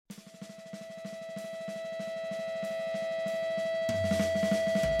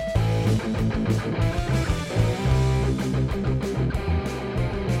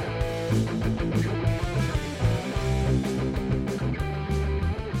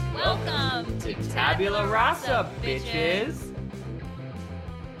Welcome to Tabula Rasa, bitches.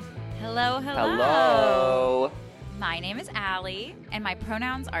 Hello, hello. Hello. My name is Allie, and my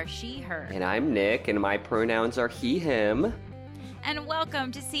pronouns are she, her. And I'm Nick, and my pronouns are he, him. And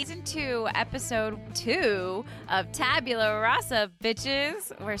welcome to Season 2, Episode 2 of Tabula Rasa,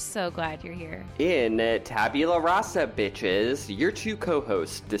 bitches. We're so glad you're here. In Tabula Rasa, bitches, your two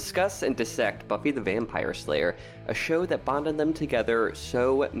co-hosts discuss and dissect Buffy the Vampire Slayer, a show that bonded them together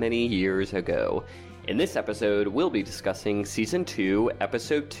so many years ago. In this episode, we'll be discussing Season 2,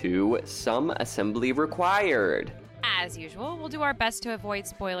 Episode 2, Some Assembly Required. As usual, we'll do our best to avoid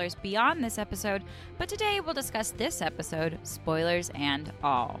spoilers beyond this episode, but today we'll discuss this episode, spoilers and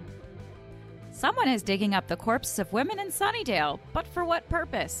all. Someone is digging up the corpses of women in Sunnydale, but for what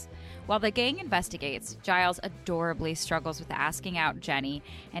purpose? While the gang investigates, Giles adorably struggles with asking out Jenny,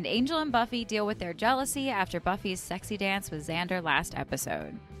 and Angel and Buffy deal with their jealousy after Buffy's sexy dance with Xander last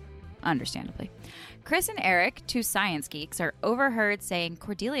episode. Understandably. Chris and Eric, two science geeks, are overheard saying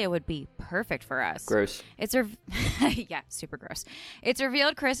Cordelia would be perfect for us. Gross. Yeah, super gross. It's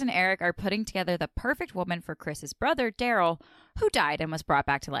revealed Chris and Eric are putting together the perfect woman for Chris's brother, Daryl, who died and was brought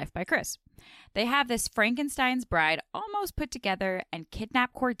back to life by Chris. They have this Frankenstein's bride almost put together and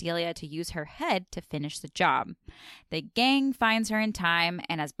kidnap Cordelia to use her head to finish the job. The gang finds her in time,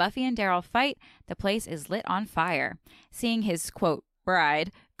 and as Buffy and Daryl fight, the place is lit on fire. Seeing his, quote,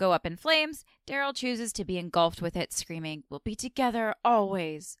 bride go up in flames, Daryl chooses to be engulfed with it, screaming, "We'll be together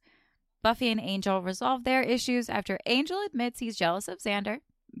always." Buffy and Angel resolve their issues after Angel admits he's jealous of Xander,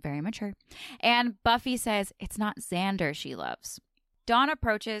 very mature, and Buffy says it's not Xander she loves. Dawn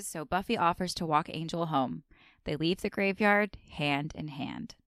approaches, so Buffy offers to walk Angel home. They leave the graveyard hand in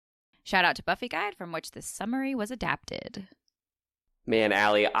hand. Shout out to Buffy Guide, from which this summary was adapted. Man,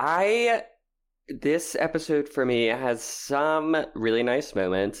 Allie, this episode for me has some really nice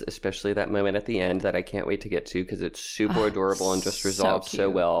moments, especially that moment at the end that I can't wait to get to because it's super adorable and just resolved so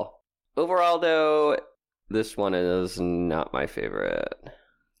well. Overall, though, this one is not my favorite.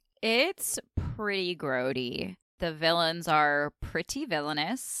 It's pretty grody. The villains are pretty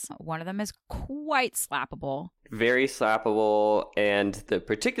villainous. One of them is quite slappable. Very slappable, and the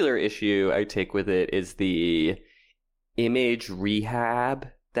particular issue I take with it is the image rehab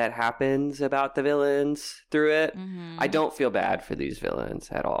that happens about the villains through it. Mm-hmm. I don't feel bad for these villains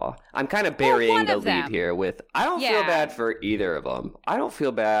at all. I'm kind of burying the lead here with, I don't feel bad for either of them. I don't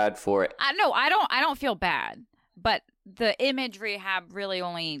feel bad for it. I don't feel bad, but the image rehab really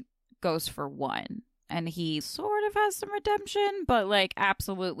only goes for one. And he sort of has some redemption, but like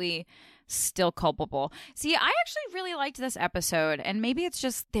absolutely still culpable. See, I actually really liked this episode, and maybe it's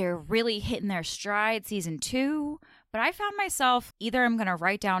just they're really hitting their stride season 2, but I found myself either I'm going to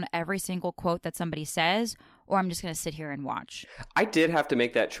write down every single quote that somebody says, or I'm just going to sit here and watch. I did have to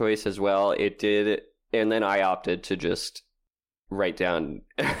make that choice as well. It did, and then I opted to just write down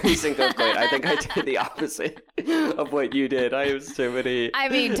every single quote. I think I did the opposite of what you did. I have so many. I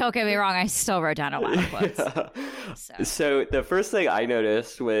mean, don't get me wrong. I still wrote down a lot of quotes. Yeah. So the first thing I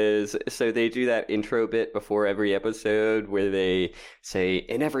noticed was, so they do that intro bit before every episode where they say,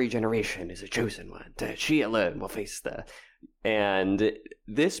 in every generation is a chosen one. She alone will face the... And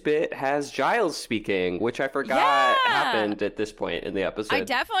this bit has Giles speaking, which I forgot happened at this point in the episode. I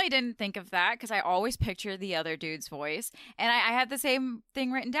definitely didn't think of that because I always picture the other dude's voice. And I had the same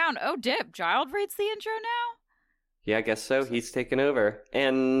thing written down. Oh, dip. Giles reads the intro now? Yeah, I guess so. He's taken over.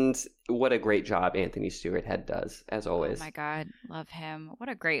 And what a great job Anthony Stewart Head does, as always. Oh my God. Love him. What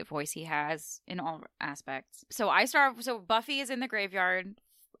a great voice he has in all aspects. So Buffy is in the graveyard,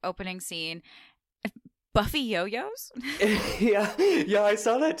 opening scene. Buffy yo-yos? yeah, I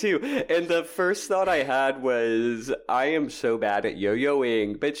saw that too. And the first thought I had was, I am so bad at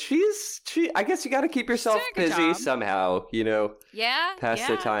yo-yoing, but I guess you got to keep yourself busy somehow, Yeah. Pass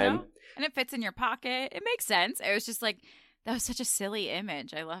the time. No. And it fits in your pocket. It makes sense. It was just like, that was such a silly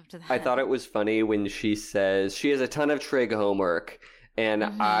image. I loved that. I thought it was funny when she says she has a ton of trig homework. And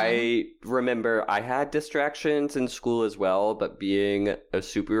I remember I had distractions in school as well, but being a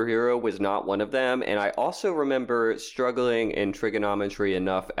superhero was not one of them. And I also remember struggling in trigonometry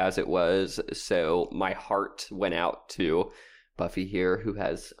enough as it was. So my heart went out to Buffy here, who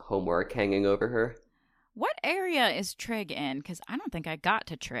has homework hanging over her. What area is trig in? Because I don't think I got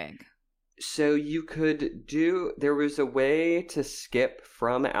to trig. So there was a way to skip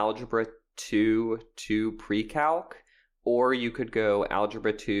from Algebra 2 to pre-calc. Or you could go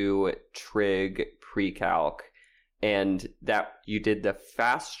Algebra 2, Trig, Pre-Calc, and that you did the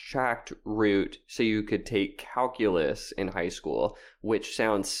fast-tracked route so you could take calculus in high school, which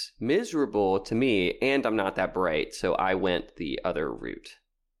sounds miserable to me, and I'm not that bright, so I went the other route.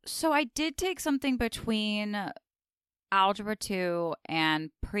 So I did take something between Algebra 2 and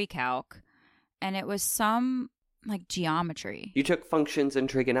pre-calc, and it was some, like, geometry. You took functions and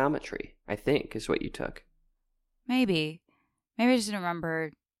trigonometry, I think, is what you took. Maybe I just didn't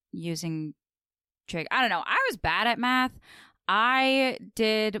remember using trig. I don't know. I was bad at math. I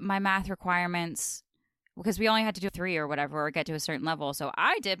did my math requirements because we only had to do 3 or whatever or get to a certain level. So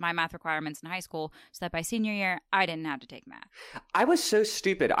I did my math requirements in high school so that by senior year, I didn't have to take math. I was so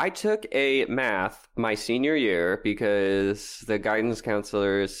stupid. I took a math my senior year because the guidance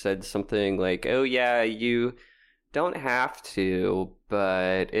counselor said something like, oh, yeah, you don't have to,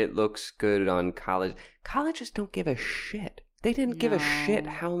 but it looks good on college. Colleges don't give a shit. They didn't give a shit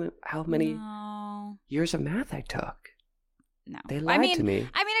how many years of math I took. No. They lied to me.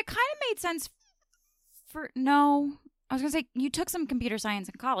 I mean, it kind of made sense no. I was going to say, you took some computer science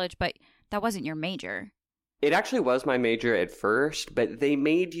in college, but that wasn't your major. It actually was my major at first, but they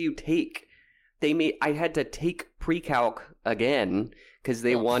made you take... I had to take pre-calc again because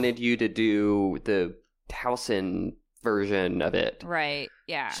they wanted you to do the Towson version of it. Right,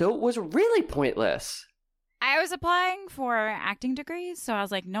 yeah. So it was really pointless. I was applying for acting degrees, so I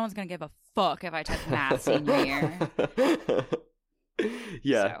was like, no one's going to give a fuck if I took math senior year.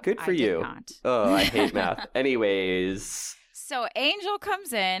 Yeah, so good for I you. Did not. Oh, I hate math. Anyways. So Angel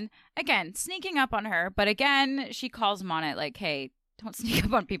comes in, again, sneaking up on her, but again, she calls him on it like, hey, don't sneak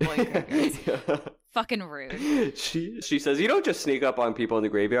up on people in graveyards. Yeah. Fucking rude. She says, you don't just sneak up on people in the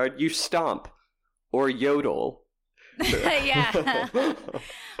graveyard, you stomp or yodel. Yeah.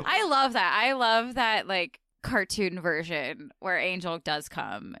 I love that. I love that, like, cartoon version where Angel does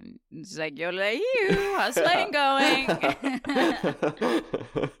come and it's like, yodelay you, how's sledding going?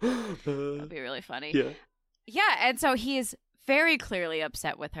 That'd be really funny. Yeah, and so he is very clearly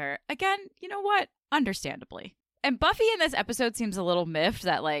upset with her. Again, you know what? Understandably. And Buffy in this episode seems a little miffed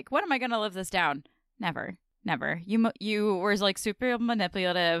that, like, when am I going to live this down? Never. You were, like, super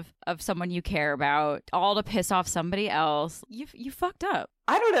manipulative of someone you care about, all to piss off somebody else. You fucked up.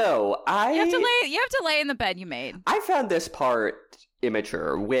 I don't know. You have to lay in the bed you made. I found this part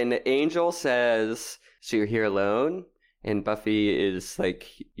immature when Angel says, so you're here alone? And Buffy is like,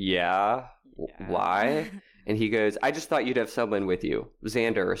 yeah. Why? And he goes, I just thought you'd have someone with you,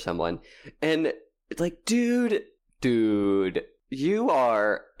 Xander or someone. And it's like, dude, you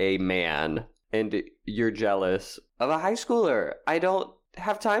are a man and you're jealous of a high schooler. I don't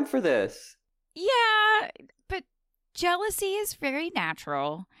have time for this. Yeah, but jealousy is very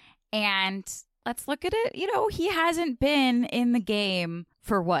natural. And let's look at it. You know, he hasn't been in the game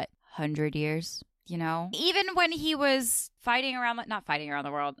for what, 100 years? You know, even when he was massacring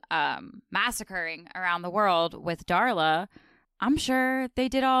around the world with Darla, I'm sure they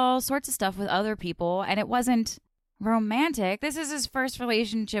did all sorts of stuff with other people and it wasn't romantic. This is his first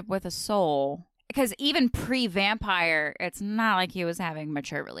relationship with a soul. Because even pre-vampire, it's not like he was having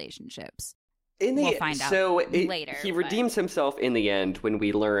mature relationships. We'll find out later. He redeems himself in the end when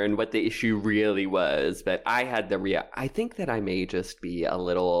we learn what the issue really was. But I had I think that I may just be a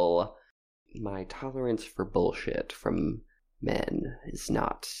little... My tolerance for bullshit from men is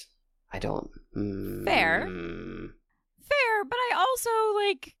not... I don't... Fair, but I also,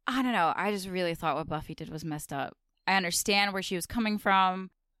 like... I don't know. I just really thought what Buffy did was messed up. I understand where she was coming from,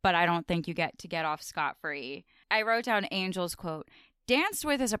 but I don't think you get to get off scot-free. I wrote down Angel's quote, danced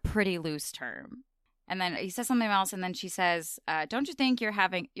with is a pretty loose term. And then he says something else, and then she says, don't you think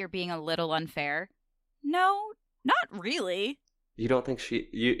you're being a little unfair? No, not really. You don't think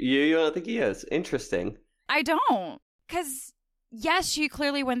you don't think he is? Interesting. I don't. Because, yes, she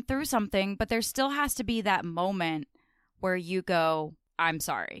clearly went through something, but there still has to be that moment where you go, I'm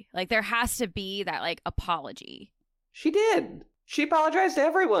sorry. Like, there has to be that, like, apology. She did. She apologized to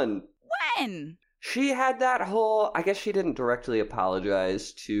everyone. When? She had that whole... I guess she didn't directly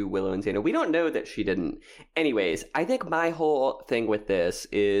apologize to Willow and Xander. We don't know that she didn't. Anyways, I think my whole thing with this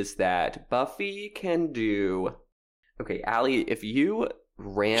is that Buffy can do... Okay, Allie, if you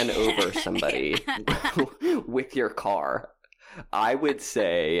ran over somebody with your car, I would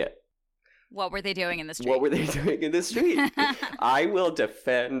say... What were they doing in the street? What were they doing in the street? I will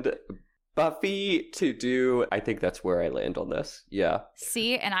defend Buffy to do... I think that's where I land on this. Yeah.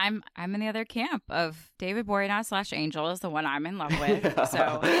 See, and I'm in the other camp of David Boreanaz / Angel is the one I'm in love with. Yeah.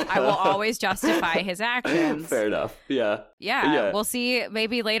 So I will always justify his actions. Fair enough. Yeah. Yeah. We'll see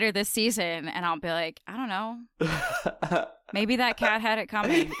maybe later this season, and I'll be like, I don't know. Maybe that cat had it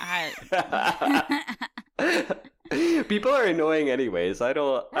coming. People are annoying anyways. I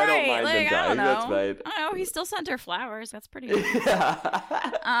don't mind them dying. That's fine. I don't know. He still sent her flowers. That's pretty good.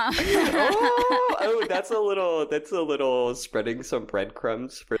 That's a little spreading some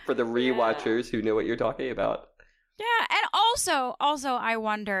breadcrumbs for the rewatchers who know what you're talking about. Yeah, and also I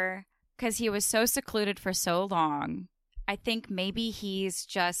wonder, because he was so secluded for so long, I think maybe he's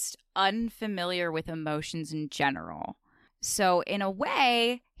just unfamiliar with emotions in general. So in a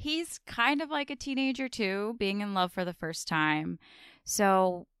way, he's kind of like a teenager too, being in love for the first time.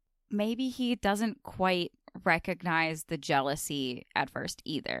 So maybe he doesn't quite recognize the jealousy at first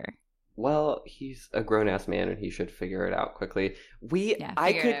either. Well, he's a grown-ass man and he should figure it out quickly.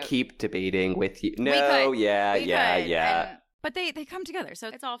 I could keep debating with you. No, yeah. But they come together, so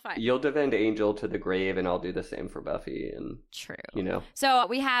it's all fine. You'll defend Angel to the grave, and I'll do the same for Buffy. And true. You know. So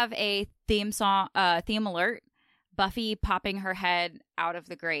we have a theme alert. Buffy popping her head out of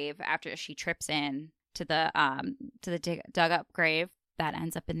the grave after she trips in to the dug up grave that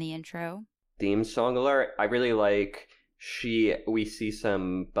ends up in the intro. Theme song alert. I really like. We see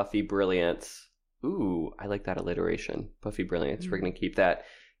some Buffy brilliance. Ooh, I like that alliteration. Buffy brilliance. We're gonna keep that.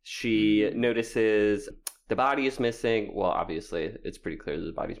 She notices the body is missing. Well, obviously, it's pretty clear that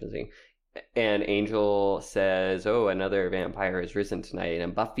the body's missing. And Angel says, "Oh, another vampire has risen tonight."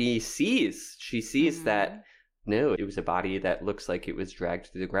 And Buffy sees that, no, it was a body that looks like it was dragged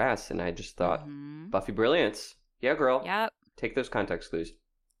through the grass. And I just thought, Buffy brilliance. Yeah, girl. Yep. Take those context clues.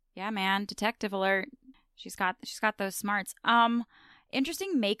 Yeah, man. Detective alert. She's got those smarts.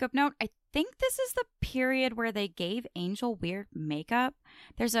 Interesting makeup note. I think this is the period where they gave Angel weird makeup.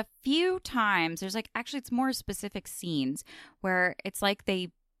 There's a few times, it's more specific scenes where it's like they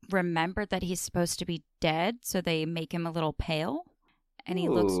remembered that he's supposed to be dead, so they make him a little pale, and he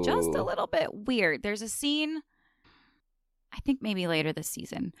looks just a little bit weird. There's a scene, I think maybe later this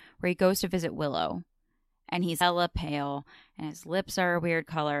season, where he goes to visit Willow, and he's hella pale, and his lips are a weird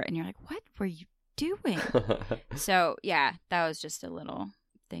color, and you're like, what were you doing? So, yeah, that was just a little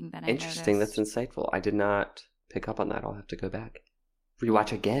thing that I Interesting. noticed. That's insightful. I did not pick up on that. I'll have to go back.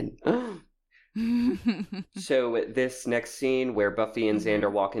 Rewatch again. So this next scene where Buffy and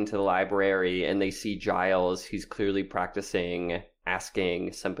Xander walk into the library and they see Giles, he's clearly practicing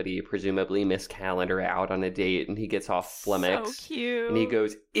asking somebody, presumably Miss Calendar, out on a date, and he gets off flummoxed. So cute. And he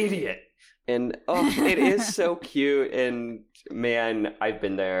goes, "Idiot." And it is so cute. And man, I've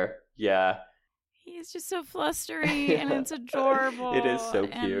been there. Yeah. He's just so flustery and it's adorable. It is so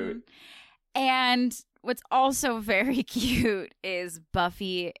cute. And what's also very cute is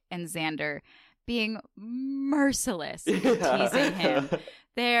Buffy and Xander being merciless teasing him.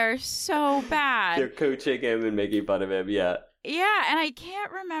 They're so bad. They're coaching him and making fun of him, yeah. Yeah, and I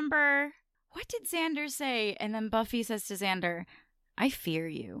can't remember, what did Xander say? And then Buffy says to Xander, "I fear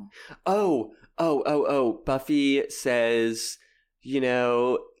you." Oh. Buffy says,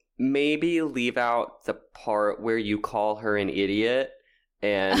 maybe leave out the part where you call her an idiot.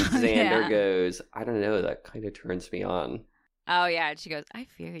 And Xander goes, "I don't know, that kind of turns me on." Oh, yeah. And she goes, "I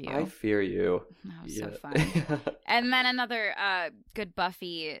fear you." I fear you. That was so fun. And then another good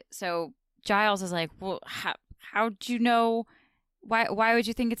Buffy. So Giles is like, "Well, how'd you know? Why would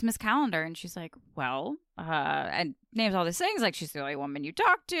you think it's Miss Calendar?" And she's like, "Well," and names all these things, like she's the only woman you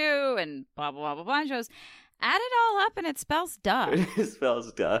talk to, and blah, blah, blah, blah, blah. And she goes, "Add it all up and it spells duh." It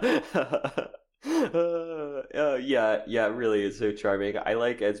spells duh. Yeah, it really is so charming. I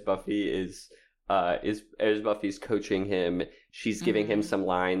like as Buffy is as Buffy's coaching him, she's giving him some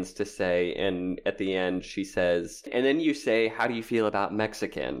lines to say, and at the end she says, "And then you say, 'How do you feel about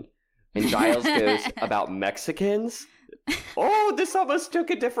Mexican?'" And Giles goes, "About Mexicans?" Oh, this almost took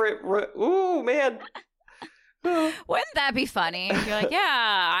a different ooh, man. Wouldn't that be funny? If you're like,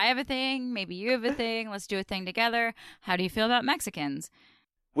 "Yeah, I have a thing, maybe you have a thing, let's do a thing together. How do you feel about Mexicans?"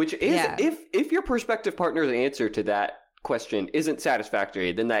 Which is, if your prospective partner's answer to that question isn't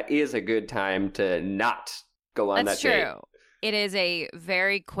satisfactory, then that is a good time to not go on That's that date. true. It is a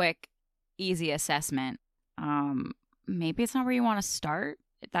very quick, easy assessment. Maybe it's not where you want to start.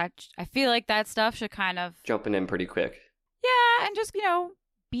 I feel like that stuff should kind of Jumping in pretty quick. Yeah, and just,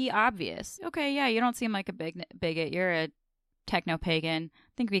 be obvious. Okay, yeah, you don't seem like a bigot. You're a techno-pagan.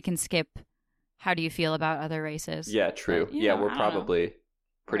 I think we can skip how do you feel about other races. Yeah, true. But, yeah, we're probably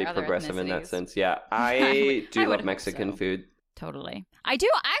pretty progressive in that sense. Yeah, I do love Mexican food. Totally. I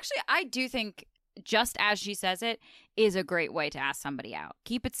do think just as she says it is a great way to ask somebody out.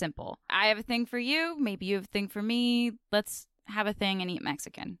 Keep it simple. I have a thing for you. Maybe you have a thing for me. Let's have a thing and eat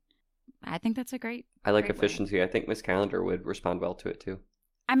Mexican. I think that's a great I like great efficiency. way. I think Miss Calendar would respond well to it too.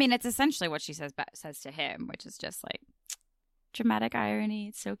 I mean, it's essentially what she says to him, which is just like dramatic irony.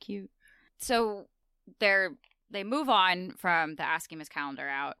 It's so cute. So they're they move on from the asking Miss Calendar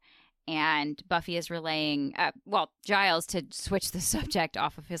out, and Buffy is relaying, Giles, to switch the subject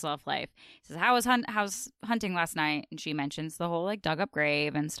off of his love life. He says, how's hunting last night? And she mentions the whole, like, dug up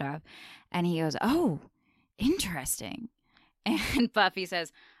grave and stuff. And he goes, oh, interesting. And Buffy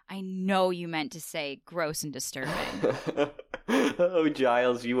says, I know you meant to say gross and disturbing. Oh,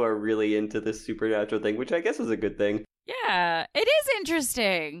 Giles, you are really into this supernatural thing, which I guess is a good thing. Yeah, it is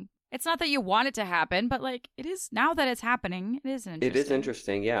interesting. It's not that you want it to happen, but, like, it is, now that it's happening, it is interesting. It is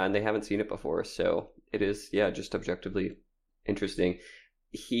interesting, yeah, and they haven't seen it before, so it is, yeah, just objectively interesting.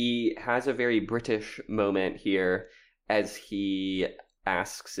 He has a very British moment here as he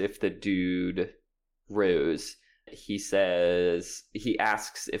asks if the dude Rose, he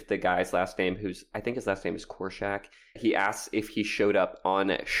asks if the guy's last name, I think his last name is Korshak, he asks if he showed up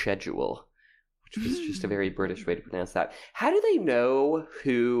on schedule, which was just a very British way to pronounce that. How do they know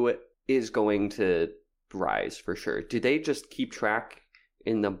who is going to rise for sure? Do they just keep track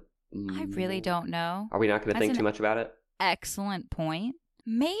in the... I really don't know. Are we not going to think too much about it? Excellent point.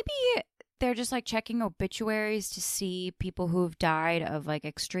 Maybe they're just, like, checking obituaries to see people who've died of, like,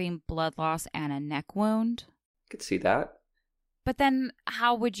 extreme blood loss and a neck wound. Could see that. But then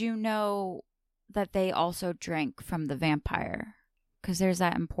how would you know that they also drank from the vampire? Because there's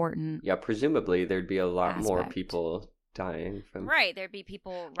that important... Yeah, presumably there'd be a lot more people dying from... Right, there'd be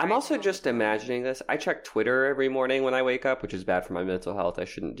people... I'm also just imagining this. I check Twitter every morning when I wake up, which is bad for my mental health. I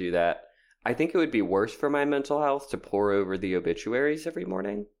shouldn't do that. I think it would be worse for my mental health to pore over the obituaries every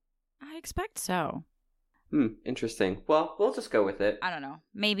morning. I expect so. Interesting. Well, we'll just go with it. I don't know.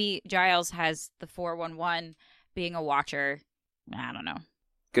 Maybe Giles has the 411 being a watcher. I don't know.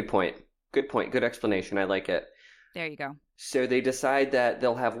 Good point. Good explanation. I like it. There you go. So they decide that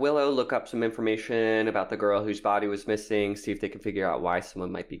they'll have Willow look up some information about the girl whose body was missing, see if they can figure out why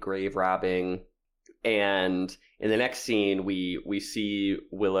someone might be grave robbing. And in the next scene, we see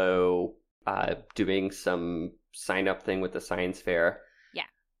Willow doing some sign-up thing with the science fair. Yeah.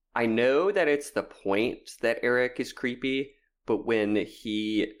 I know that it's the point that Eric is creepy, but when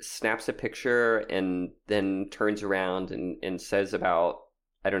he snaps a picture and then turns around and says about,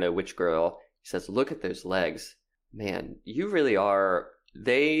 I don't know which girl, he says, look at those legs. Man, you really are.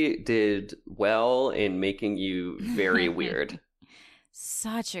 They did well in making you very weird.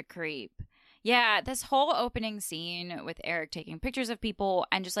 Such a creep. Yeah, this whole opening scene with Eric taking pictures of people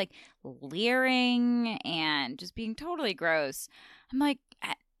and just, like, leering and just being totally gross. I'm like,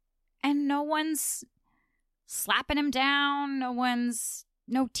 and no one's slapping him down.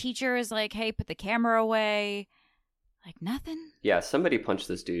 No teacher is like, hey, put the camera away. Like, nothing. Yeah, somebody punch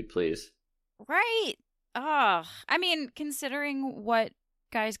this dude, please. Right. Oh, I mean, considering what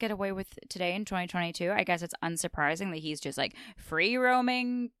guys get away with today in 2022, I guess it's unsurprising that he's just, like, free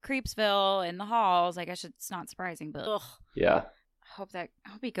roaming Creepsville in the halls. I guess it's not surprising, but ugh. Yeah. I hope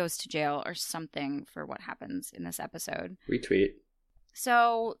he goes to jail or something for what happens in this episode. Retweet.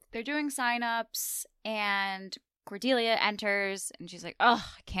 So they're doing signups, and Cordelia enters, and she's like, oh,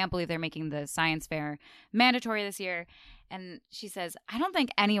 I can't believe they're making the science fair mandatory this year. And she says, I don't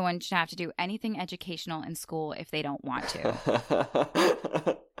think anyone should have to do anything educational in school if they don't want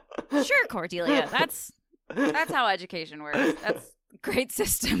to. Sure, Cordelia. That's how education works. That's a great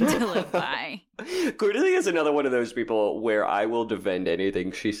system to live by. Cordelia is another one of those people where I will defend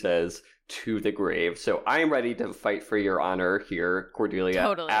anything she says to the grave. So I am ready to fight for your honor here, Cordelia.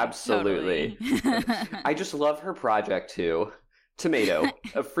 Totally. Absolutely. Totally. I just love her project too. Tomato,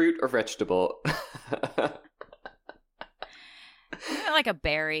 a fruit or vegetable. Isn't it like a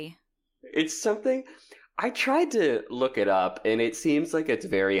berry? It's something. I tried to look it up, and it seems like it's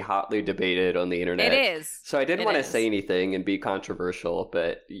very hotly debated on the internet. It is. So I didn't want to say anything and be controversial,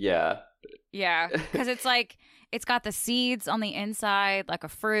 but yeah. Yeah, because it's like, it's got the seeds on the inside like a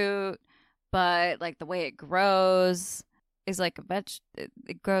fruit, but, like, the way it grows is like a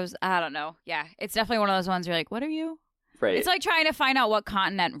it grows, I don't know. Yeah, it's definitely one of those ones you're like, what are you? Right. It's like trying to find out what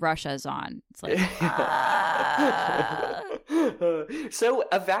continent Russia's on. It's like, So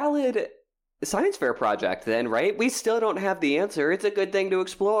a valid science fair project then, right? We still don't have the answer. It's a good thing to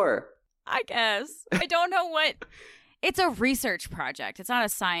explore. I guess. I don't know what... It's a research project. It's not a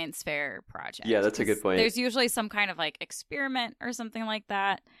science fair project. Yeah, that's a good point. There's usually some kind of, like, experiment or something like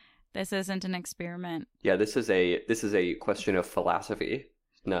that. This isn't an experiment. Yeah, this is a question of philosophy,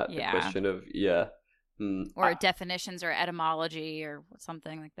 not a question of, or definitions or etymology or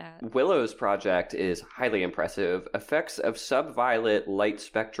something like that. Willow's project is highly impressive. Effects of subviolet light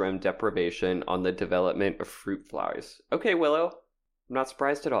spectrum deprivation on the development of fruit flies. Okay, Willow. I'm not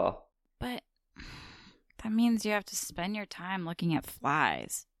surprised at all. But that means you have to spend your time looking at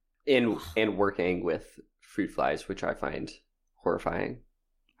flies. And working with fruit flies, which I find horrifying.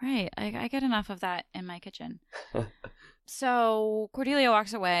 Right. I get enough of that in my kitchen. So Cordelia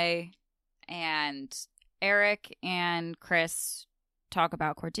walks away, and Eric and Chris talk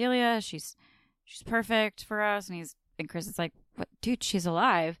about Cordelia. She's perfect for us. And Chris is like, "What, dude? She's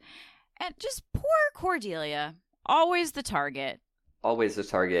alive." And just poor Cordelia, always the target. Always the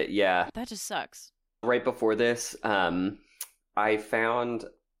target. Yeah. That just sucks. Right before this, I found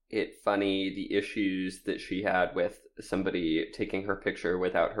it funny the issues that she had with somebody taking her picture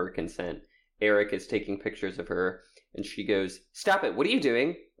without her consent. Eric is taking pictures of her, and she goes, "Stop it! What are you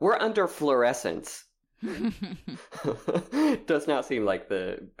doing? We're under fluorescence." Does not seem like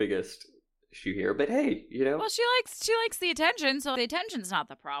the biggest issue here, but hey, Well, she likes the attention, so the attention's not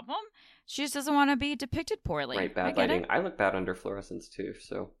the problem. She just doesn't want to be depicted poorly. Right, bad lighting. I look bad under fluorescence too,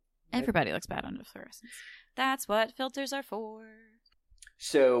 so everybody looks bad under fluorescence. That's what filters are for.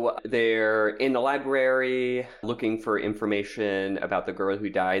 So they're in the library looking for information about the girl who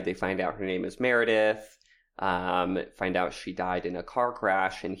died. They find out her name is Meredith. Find out she died in a car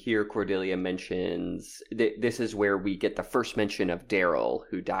crash. And here Cordelia mentions this is where we get the first mention of Daryl,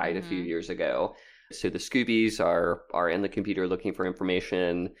 who died a few years ago. So the Scoobies are in the computer looking for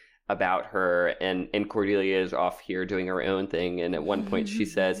information about her, and Cordelia is off here doing her own thing. And at one point she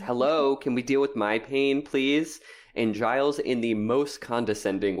says, "Hello, can we deal with my pain, please?" And Giles, in the most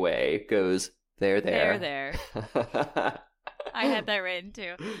condescending way, goes, There. I had that written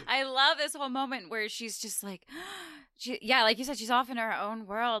too. I love this whole moment where she's just like, like you said, she's off in her own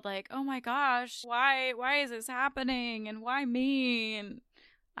world. Like, oh my gosh, why is this happening? And why me? And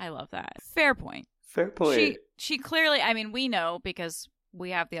I love that. Fair point. She clearly, I mean, we know because we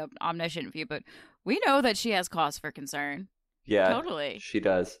have the omniscient view, but we know that she has cause for concern. Yeah, totally. She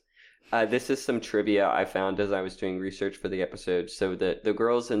does. This is some trivia I found as I was doing research for the episode. So the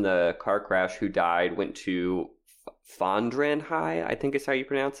girls in the car crash who died went to Fondren High, I think is how you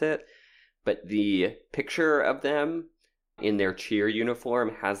pronounce it. But the picture of them in their cheer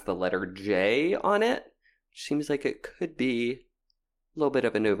uniform has the letter J on it. Which seems like it could be a little bit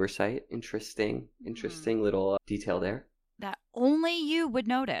of an oversight. Interesting little detail there. That only you would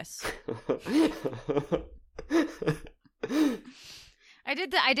notice. I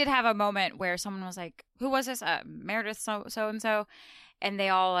did have a moment where someone was like, "Who was this? Meredith so and so," and they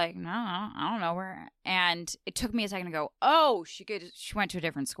all like, "No, I don't know where." And it took me a second to go, "Oh, she went to a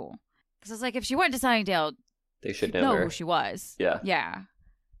different school." Because I was like, if she went to Sunnydale, they should know her. who she was. Yeah.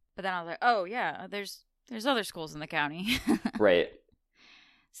 But then I was like, "Oh yeah, there's other schools in the county." Right.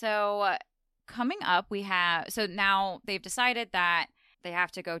 So coming up, so now they've decided that they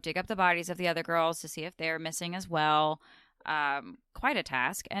have to go dig up the bodies of the other girls to see if they're missing as well. Quite a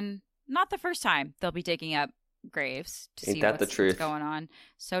task, and not the first time they'll be digging up graves to see what's going on.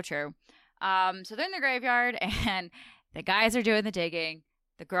 So true. So they're in the graveyard, and the guys are doing the digging.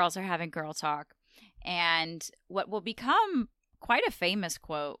 The girls are having girl talk, and what will become quite a famous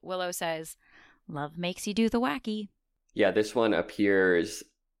quote, Willow says, "Love makes you do the wacky." Yeah, this one appears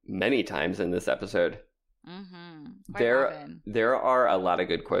many times in this episode. There are a lot of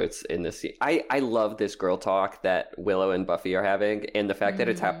good quotes in this scene. I love this girl talk that Willow and Buffy are having, and the fact that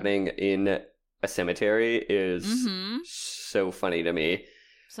it's happening in a cemetery is so funny to me.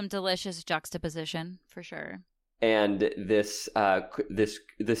 Some delicious juxtaposition for sure. And this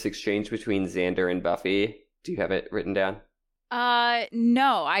exchange between Xander and Buffy, do you have it written down?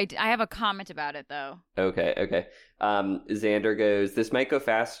 No, I have a comment about it though. Okay. Xander goes, "This might go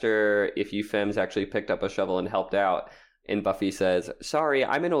faster if you femmes actually picked up a shovel and helped out." And Buffy says, "Sorry,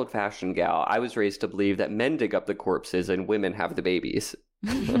 I'm an old-fashioned gal. I was raised to believe that men dig up the corpses and women have the babies."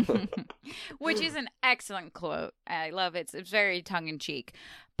 Which is an excellent quote. I love it. It's very tongue-in-cheek.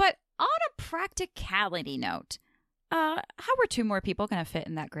 But on a practicality note, how were 2 more people going to fit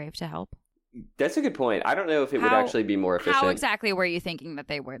in that grave to help? That's a good point. I don't know if it would actually be more efficient. How exactly were you thinking that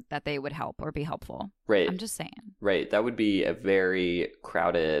they would help or be helpful? Right. I'm just saying. Right. That would be a very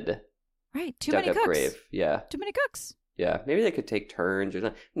crowded. Right. Too many cooks. Grave. Yeah. Too many cooks. Yeah. Maybe they could take turns or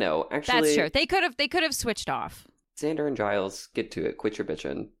something. No, actually. That's true. They could have switched off. Xander and Giles, get to it. Quit your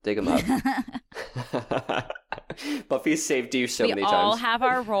bitching. Dig them up. Buffy's saved you so many times. We all have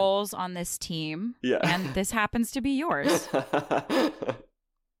our roles on this team. Yeah. And this happens to be yours.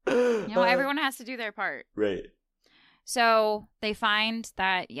 Everyone has to do their part. Right. So they find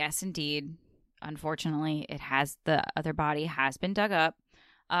that, yes, indeed, unfortunately, the other body has been dug up.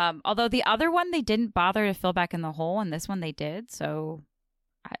 Although the other one, they didn't bother to fill back in the hole, and this one they did. So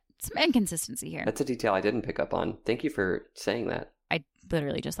some inconsistency here. That's a detail I didn't pick up on. Thank you for saying that. I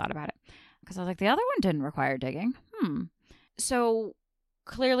literally just thought about it. Because I was like, the other one didn't require digging. So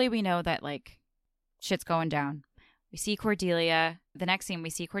clearly we know that, like, shit's going down. We see Cordelia. The next scene, we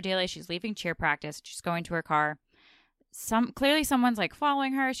see Cordelia. She's leaving cheer practice. She's going to her car. Clearly someone's like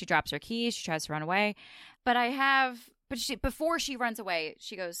following her. She drops her keys. She tries to run away. Before she runs away,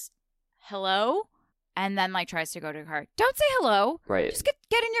 she goes, hello? And then like tries to go to her car. Don't say hello. Right. Just get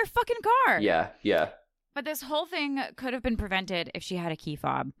in your fucking car. Yeah. But this whole thing could have been prevented if she had a key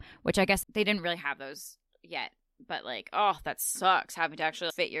fob, which I guess they didn't really have those yet. But like, oh, that sucks, having to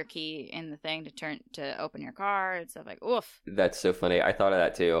actually fit your key in the thing to open your car and stuff like, oof. That's so funny. I thought of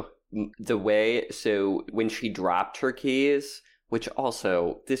that too. So when she dropped her keys, which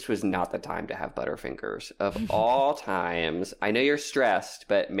also, this was not the time to have Butterfingers. Of all times, I know you're stressed,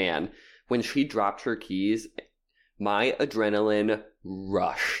 but man, when she dropped her keys, my adrenaline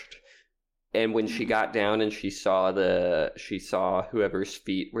rushed. And when she got down and she saw whoever's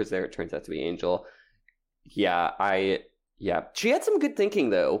feet was there, it turns out to be Angel. Yeah. She had some good thinking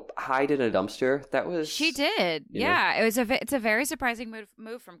though. Hide in a dumpster. That was. She did. Yeah. It's a very surprising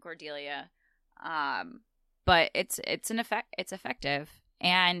move from Cordelia. But it's effective.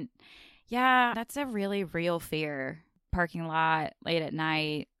 And yeah, that's a really real fear. Parking lot, late at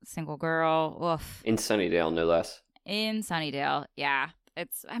night, single girl. Oof. In Sunnydale, no less. In Sunnydale. Yeah.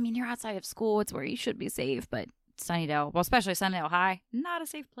 You're outside of school. It's where you should be safe, but Sunnydale, well, especially Sunnydale High, not a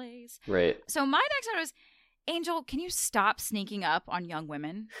safe place. Right. So my next one was, Angel, can you stop sneaking up on young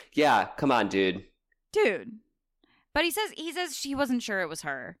women? Yeah, come on, dude. But he says she wasn't sure it was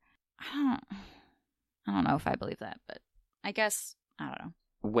her. I don't know if I believe that, but I guess, I don't know.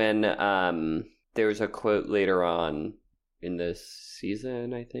 When there's a quote later on in this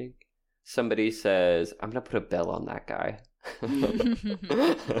season, I think, somebody says, I'm going to put a bell on that guy.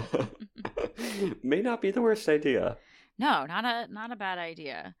 May not be the worst idea. No, not a bad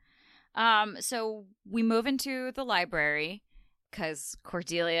idea. So we move into the library because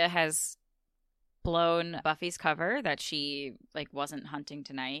Cordelia has blown Buffy's cover that she wasn't hunting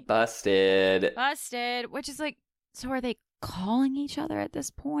tonight. Busted, which is like, so are they calling each other at this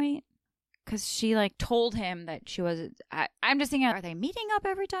point? Because she told him that she was. I'm just thinking, are they meeting up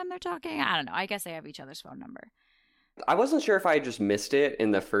every time they're talking? I don't know. I guess they have each other's phone number. I wasn't sure if I just missed it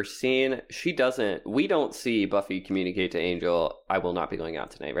in the first scene. We don't see Buffy communicate to Angel, I will not be going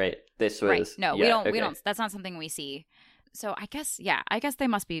out tonight, right? This was right. No, yeah, we don't. That's not something we see. So I guess they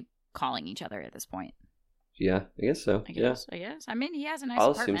must be calling each other at this point. Yeah, I guess so. I guess. He has a nice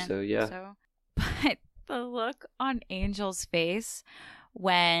I'll apartment. assume so, yeah. But the look on Angel's face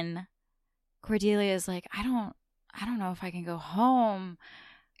when Cordelia is like, I don't know if I can go home.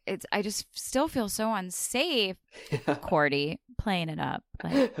 I just still feel so unsafe. Yeah. Cordy playing it up.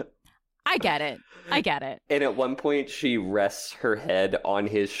 I get it. And at one point, she rests her head on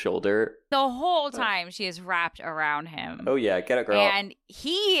his shoulder. The whole time she is wrapped around him. Oh, yeah. Get it, girl. And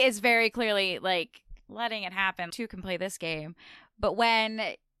he is very clearly letting it happen. Two can play this game. But when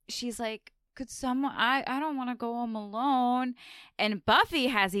she's like, could someone, I don't want to go home alone. And Buffy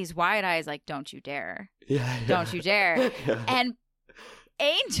has these wide eyes don't you dare. Yeah. Don't you dare. Yeah. And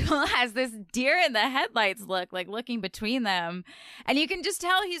Angel has this deer in the headlights look, looking between them. And you can just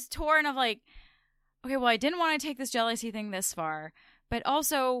tell he's torn of okay, well, I didn't want to take this jealousy thing this far, but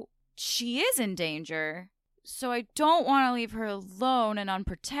also she is in danger. So I don't want to leave her alone and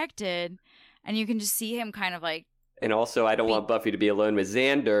unprotected. And you can just see him kind of and also, I don't want Buffy to be alone with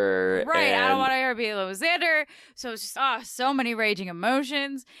Xander. Right, I don't want her to be alone with Xander. So it's just, so many raging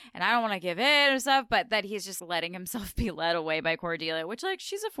emotions. And I don't want to give in and stuff. But that he's just letting himself be led away by Cordelia, which,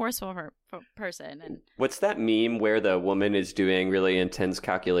 she's a forceful person. And what's that meme where the woman is doing really intense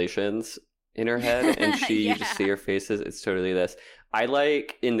calculations in her head? And you just see her faces? It's totally this. I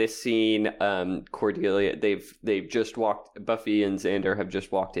in this scene, Cordelia, they've just Buffy and Xander have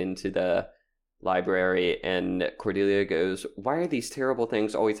just walked into the library, and Cordelia goes, why are these terrible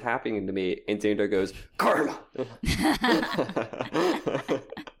things always happening to me? And Xander goes, karma.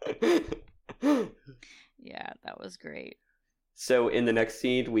 Yeah, that was great. So in the next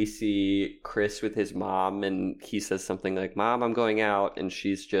scene, we see Chris with his mom, and he says something like, Mom, I'm going out, and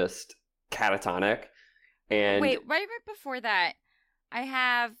she's just catatonic. And wait, right before that, I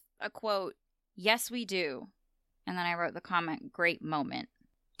have a quote, yes, we do. And then I wrote the comment, great moment.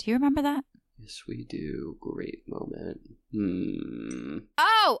 Do you remember that? Yes, we do. Great moment.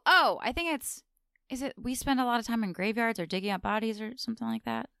 Oh, I think is it we spend a lot of time in graveyards or digging up bodies or something like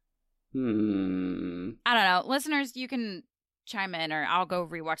that? I don't know. Listeners, you can chime in or I'll go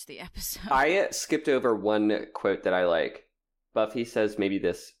rewatch the episode. I skipped over one quote that I like. Buffy says, maybe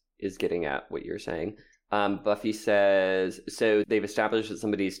this is getting at what you're saying. Buffy says, so they've established that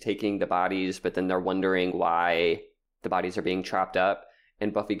somebody's taking the bodies, but then they're wondering why the bodies are being chopped up.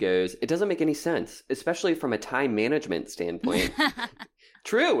 And Buffy goes, it doesn't make any sense, especially from a time management standpoint.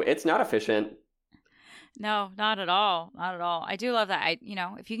 True, it's not efficient. No, not at all. Not at all. I do love that.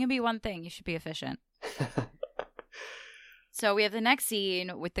 If you can be one thing, you should be efficient. So we have the next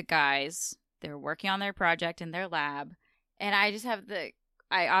scene with the guys. They're working on their project in their lab. And I just have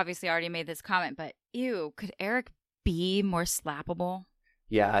I obviously already made this comment, but ew, could Eric be more slappable?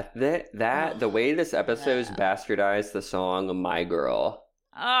 Yeah, the way this episode's bastardized the song My Girl.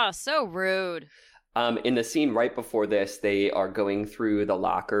 Oh, so rude. In the scene right before this, they are going through the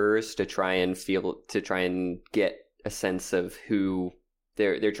lockers to try and get a sense of who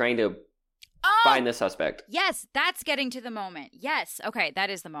they're trying to find the suspect. Yes, that's getting to the moment. Yes. Okay, that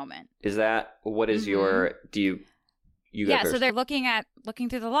is the moment. Is that what is your you go first. So they're looking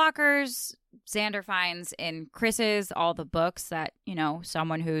through the lockers. Xander finds in Chris's all the books that,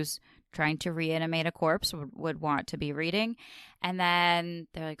 someone who's trying to reanimate a corpse would want to be reading. And then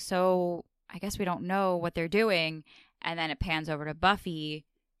they're like, so I guess we don't know what they're doing. And then it pans over to Buffy.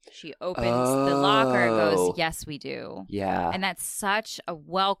 She opens the locker and goes, yes, we do. Yeah. And that's such a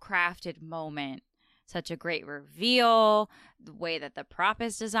well-crafted moment. Such a great reveal. The way that the prop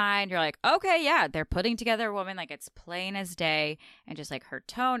is designed. You're like, okay, yeah, they're putting together a woman like it's plain as day. And just like her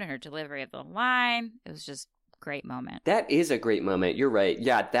tone and her delivery of the line. It was just a great moment. That is a great moment. You're right.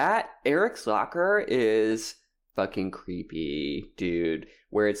 Yeah, that Eric's locker is fucking creepy, dude.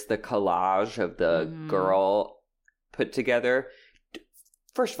 Where it's the collage of the girl put together.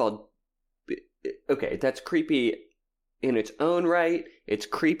 First of all, okay, that's creepy in its own right. It's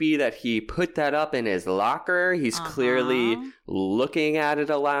creepy that he put that up in his locker. He's clearly looking at it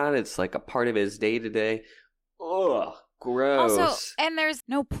a lot. It's like a part of his day-to-day. Ugh, gross. Also, and there's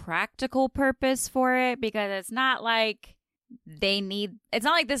no practical purpose for it because it's not like it's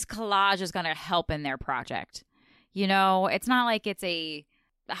not like this collage is going to help in their project. It's not like it's a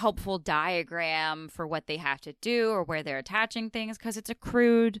helpful diagram for what they have to do or where they're attaching things because it's a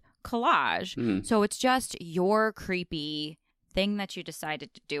crude collage. So it's just your creepy thing that you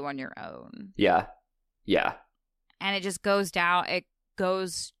decided to do on your own. Yeah. And it just goes down. It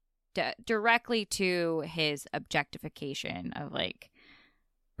goes directly to his objectification of like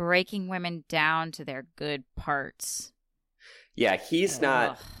breaking women down to their good parts. Yeah, he's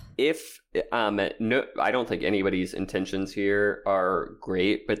not. No, I don't think anybody's intentions here are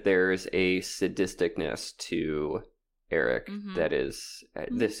great, but there's a sadisticness to Eric that is.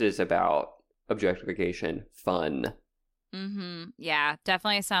 This is about objectification, fun. Yeah,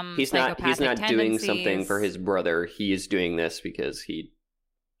 definitely some. He's not tendencies. doing something for his brother. He is doing this because he,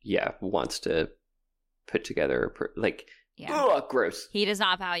 wants to put together gross. He does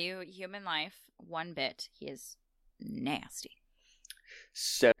not value human life one bit. He is nasty.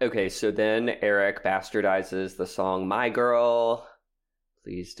 So then Eric bastardizes the song My Girl.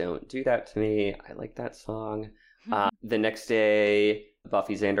 Please don't do that to me. I like that song. The next day,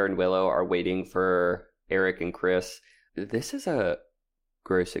 Buffy, Xander, and Willow are waiting for Eric and Chris. This is a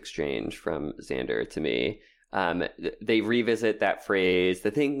gross exchange from Xander to me. They revisit that phrase,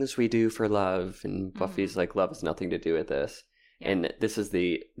 the things we do for love, and Buffy's like, love has nothing to do with this. Yeah. And this is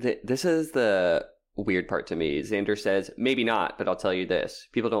the weird part to me. Xander says, maybe not, but I'll tell you this.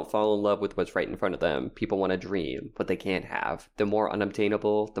 People don't fall in love with what's right in front of them. People want to dream what they can't have. The more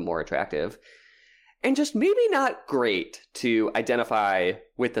unobtainable, the more attractive. And just maybe not great to identify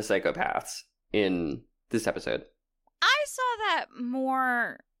with the psychopaths in this episode. I saw that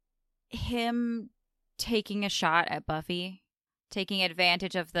more him taking a shot at Buffy, taking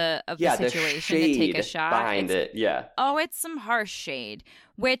advantage of the situation to take a shot behind it. Yeah. Oh, it's some harsh shade,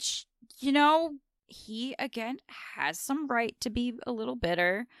 which, he, again, has some right to be a little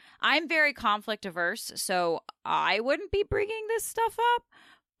bitter. I'm very conflict averse, so I wouldn't be bringing this stuff up.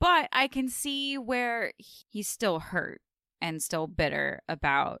 But I can see where he's still hurt and still bitter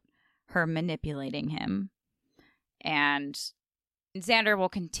about her manipulating him. And Xander will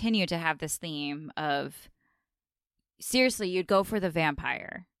continue to have this theme of, seriously, you'd go for the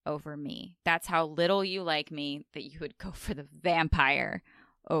vampire over me. That's how little you like me that you would go for the vampire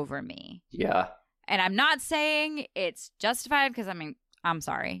over me. Yeah. And I'm not saying it's justified because, I'm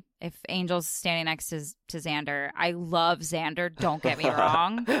sorry. If Angel's standing next to Xander, I love Xander. Don't get me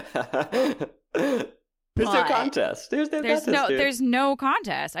wrong. There's no contest. There's no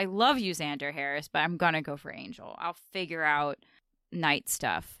contest. I love you, Xander Harris, but I'm gonna go for Angel. I'll figure out night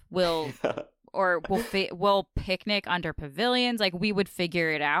stuff. We'll picnic under pavilions. Like, we would figure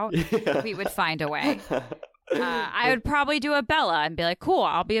it out. Yeah. We would find a way. I would probably do a Bella and be like, cool,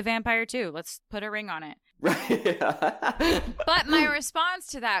 I'll be a vampire too. Let's put a ring on it. Right. But my response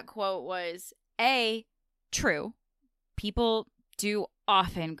to that quote was, A, true. People do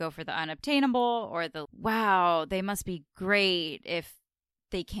often go for the unobtainable or the, wow, they must be great if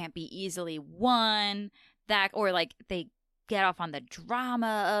they can't be easily won. That, or like they get off on the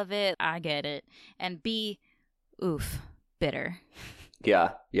drama of it. I get it. And B, oof, bitter.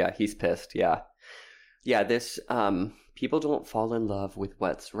 Yeah, he's pissed. Yeah, this people don't fall in love with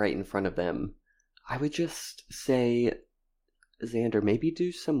what's right in front of them. I would just say, Xander, maybe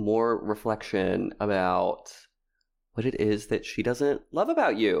do some more reflection about what it is that she doesn't love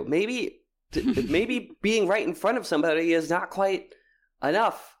about you. Maybe being right in front of somebody is not quite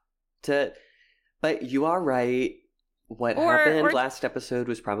enough to. But you are right. What happened last episode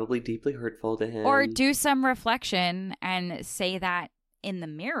was probably deeply hurtful to him. Or do some reflection and say that in the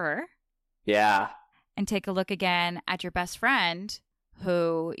mirror. Yeah. And take a look again at your best friend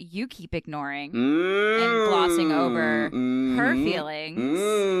who you keep ignoring and glossing over her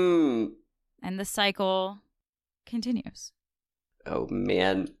feelings. And the cycle continues. Oh,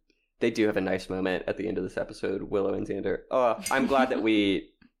 man. They do have a nice moment at the end of this episode, Willow and Xander. Oh, I'm glad that we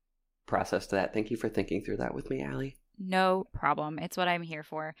processed that. Thank you for thinking through that with me, Allie. No problem. It's what I'm here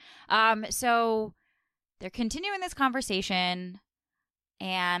for. So they're continuing this conversation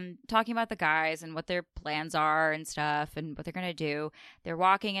and talking about the guys and what their plans are and stuff and what they're going to do. They're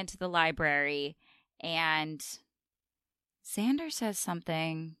walking into the library and Xander says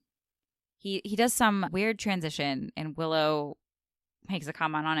something. He does some weird transition and Willow makes a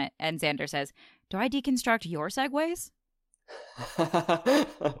comment on it. And Xander says, "Do I deconstruct your segues?" Like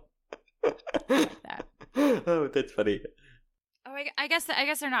that. Oh, that's funny. Oh, I guess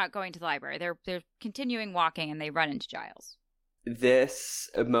they're not going to the library. They're continuing walking and they run into Giles. This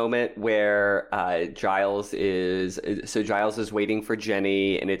moment where Giles is waiting for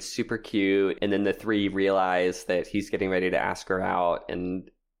Jenny and it's super cute, and then the three realize that he's getting ready to ask her out, and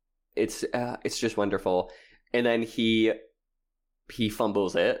it's just wonderful. And then he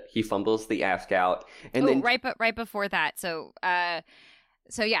fumbles it. He fumbles the ask out, and then right before that. So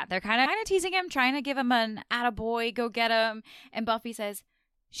yeah, they're kind of teasing him, trying to give him an attaboy, go get him. And Buffy says,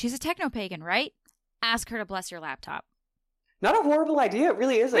 "She's a techno-pagan, right? Ask her to bless your laptop." Not a horrible idea. It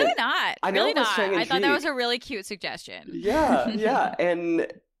really isn't. Really not. I know really it was not. tongue-in-cheek. I thought that was a really cute suggestion. Yeah. And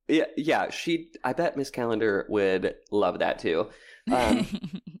yeah, I bet Miss Calendar would love that too. And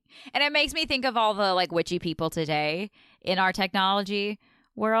it makes me think of all the like witchy people today in our technology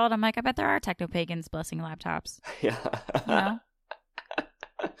world. I'm like, I bet there are techno-pagans blessing laptops. Yeah. You know?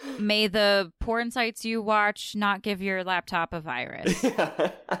 May the porn sites you watch not give your laptop a virus.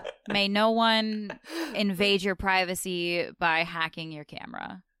 May no one invade your privacy by hacking your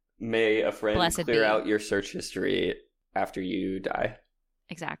camera. May a friend Blessed clear be. out your search history after you die.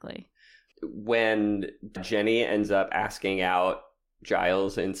 Exactly. When Jenny ends up asking out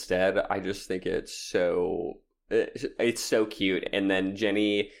Giles instead, I just think it's so cute. And then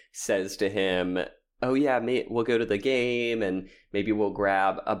Jenny says to him, "Oh yeah, we'll go to the game and maybe we'll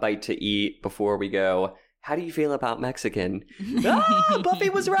grab a bite to eat before we go. How do you feel about Mexican?" Buffy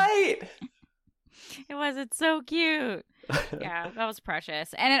was right. It was. It's so cute. Yeah, that was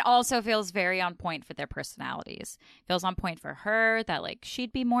precious. And it also feels very on point for their personalities. Feels on point for her that like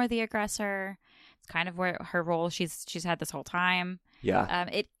she'd be more the aggressor. It's kind of where her role she's had this whole time. Yeah.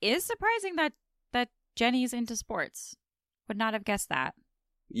 It is surprising that Jenny's into sports. Would not have guessed that.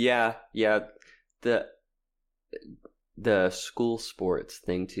 Yeah. The school sports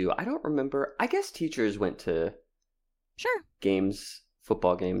thing too. I don't remember. I guess teachers went to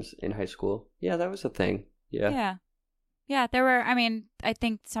football games in high school. Yeah, that was a thing. Yeah. Yeah, there were, I mean, I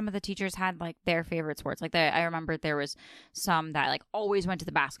think some of the teachers had like their favorite sports. Like I remember there was some that like always went to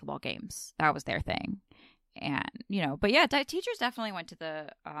the basketball games. That was their thing. And, you know, but yeah, teachers definitely went to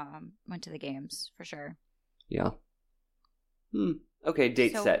the games for sure. Yeah. Okay,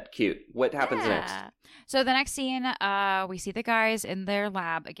 date set. Cute. What happens next? So the next scene, we see the guys in their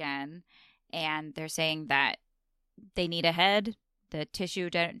lab again, and they're saying that they need a head. The tissue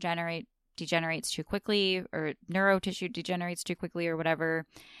degenerates too quickly, or neuro tissue degenerates too quickly, or whatever.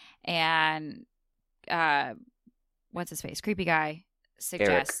 And what's his face? Creepy guy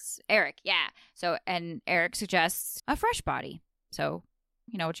suggests Eric. Yeah. So and Eric suggests a fresh body. So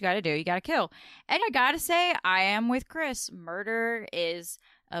you know what you got to do. You got to kill. And I got to say, I am with Chris. Murder is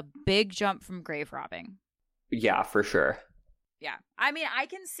a big jump from grave robbing. Yeah, for sure. Yeah. I mean, I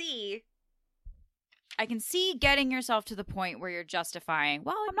can see getting yourself to the point where you're justifying,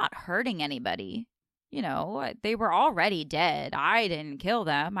 well, I'm not hurting anybody. You know, they were already dead. I didn't kill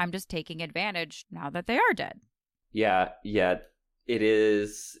them. I'm just taking advantage now that they are dead. Yeah. It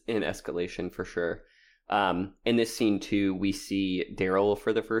is an escalation for sure. In this scene, too, we see Daryl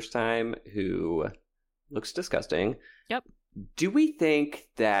for the first time, who looks disgusting. Yep. Do we think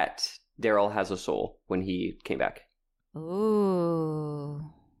that Daryl has a soul when he came back?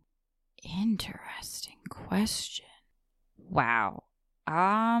 Ooh. Interesting question. Wow.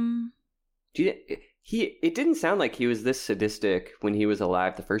 It didn't sound like he was this sadistic when he was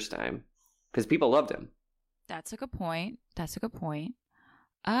alive the first time, because people loved him. That's a good point.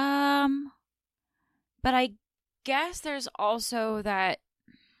 But I guess there's also that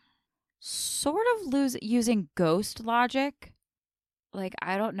sort of using ghost logic. Like,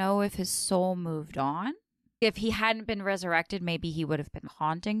 I don't know if his soul moved on. If he hadn't been resurrected, maybe he would have been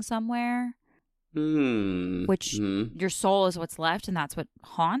haunting somewhere. Which your soul is what's left, and that's what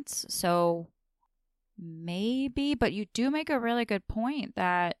haunts. So maybe, but you do make a really good point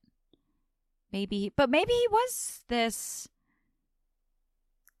that maybe he was this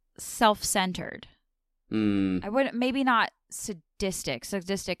self-centered. I wouldn't, maybe not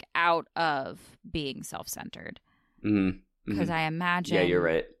sadistic out of being self-centered. Because I imagine, yeah, you're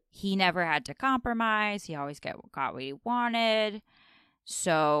right. He never had to compromise. He always got what he wanted.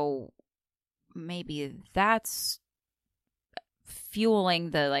 So maybe that's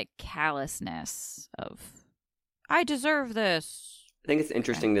fueling the like callousness of, I deserve this. I think it's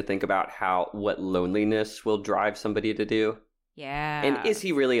interesting to think about what loneliness will drive somebody to do. Yeah. And is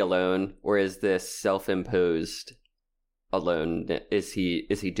he really alone, or is this self-imposed alone? Is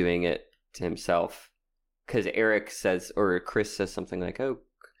he doing it to himself? Because Eric says, or Chris says something like, "Oh,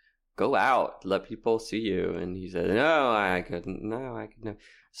 go out, let people see you," and he says, "No, I couldn't. No, I could no."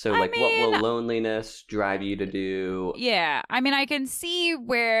 So, what will loneliness drive you to do? Yeah, I mean, I can see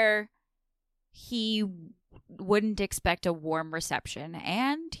where he wouldn't expect a warm reception,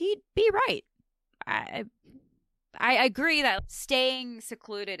 and he'd be right. I agree that staying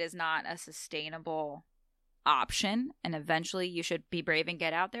secluded is not a sustainable option, and eventually you should be brave and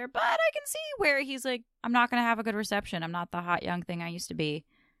get out there. But I can see where he's like, I'm not going to have a good reception. I'm not the hot young thing I used to be.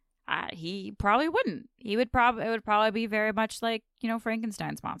 He probably wouldn't. It would probably be very much like,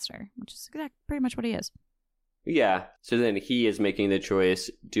 Frankenstein's monster, which is pretty much what he is. Yeah. So then he is making the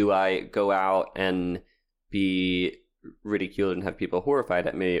choice. Do I go out and be ridiculed and have people horrified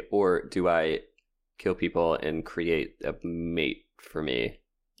at me, or do I kill people and create a mate for me?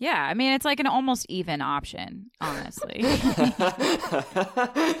 Yeah, I mean, it's like an almost even option, honestly. Yeah,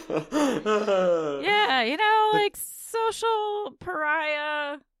 like social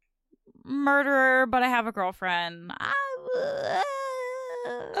pariah, murderer, but I have a girlfriend.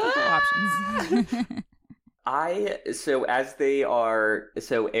 Options.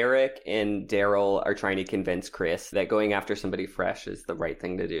 So Eric and Daryl are trying to convince Chris that going after somebody fresh is the right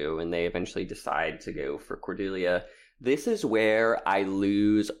thing to do, and they eventually decide to go for Cordelia. This is where I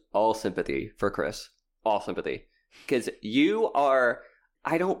lose all sympathy for Chris. All sympathy. Because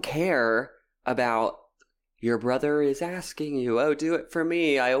I don't care about your brother is asking you, oh, do it for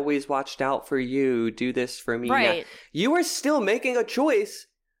me. I always watched out for you. Do this for me. Right. Yeah. You are still making a choice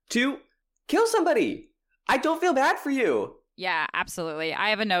to kill somebody. I don't feel bad for you. Yeah, absolutely. I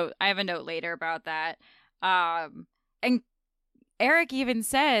have a note later about that. And Eric even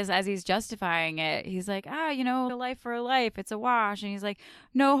says, as he's justifying it, he's like, a life for a life. It's a wash. And he's like,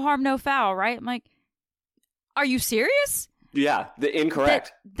 no harm, no foul, right? I'm like, are you serious? Yeah,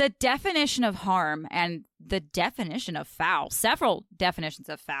 incorrect. The definition of harm and the definition of foul, several definitions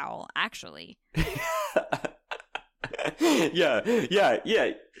of foul, actually. Yeah.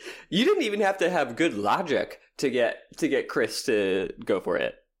 You didn't even have to have good logic to get Chris to go for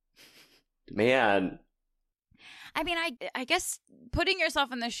it. Man. I mean, I guess putting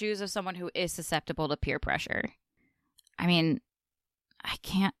yourself in the shoes of someone who is susceptible to peer pressure. I mean, I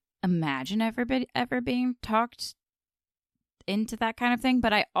can't imagine ever being talked into that kind of thing.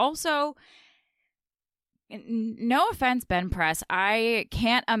 But I also, no offense, Ben Press, I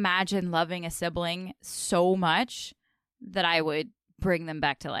can't imagine loving a sibling so much that I would bring them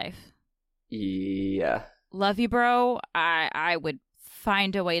back to life. Yeah. Love you, bro. I would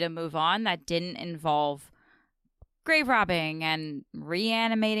find a way to move on that didn't involve grave robbing and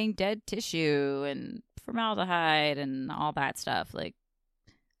reanimating dead tissue and formaldehyde and all that stuff. Like,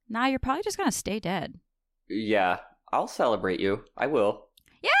 nah, you're probably just gonna stay dead. Yeah, I'll celebrate you. I will.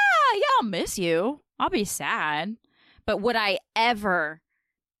 Yeah, I'll miss you. I'll be sad. But would I ever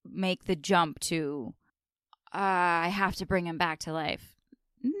make the jump to, I have to bring him back to life?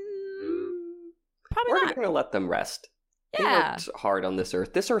 Probably not. We're gonna let them rest. Yeah. They worked hard on this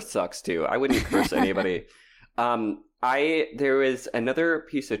earth. This earth sucks too. I wouldn't curse anybody. There was another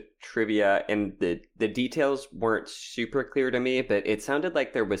piece of trivia, and the details weren't super clear to me, but it sounded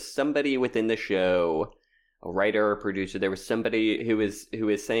like there was somebody within the show, a writer or producer, there was somebody who was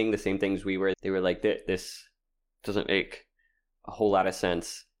saying the same things we were. They were like, this doesn't make a whole lot of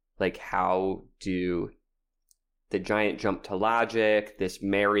sense. Like, how do the giant jump to logic, this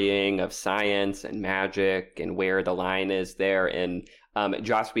marrying of science and magic, and where the line is there? And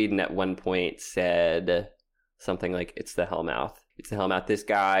Joss Whedon at one point said something like, it's the Hellmouth. It's the Hellmouth. This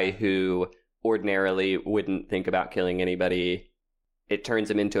guy who ordinarily wouldn't think about killing anybody, it turns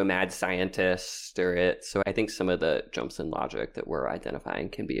him into a mad scientist. So I think some of the jumps in logic that we're identifying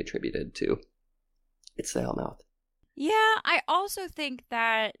can be attributed to it's the Hellmouth. Yeah, I also think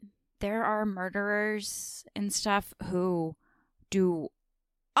that there are murderers and stuff who do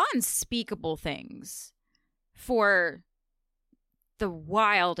unspeakable things for the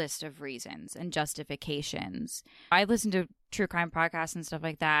wildest of reasons and justifications. I listen to true crime podcasts and stuff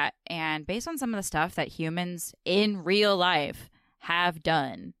like that, and based on some of the stuff that humans in real life have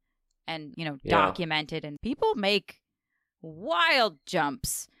done and, documented, and people make wild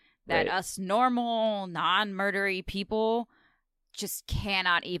jumps that us normal, non-murdery people just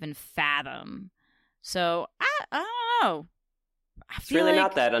cannot even fathom. So, I don't know. It's really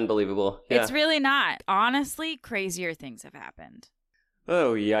not that unbelievable. Yeah. It's really not. Honestly, crazier things have happened.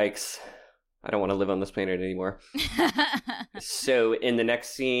 Oh, yikes. I don't want to live on this planet anymore. So in the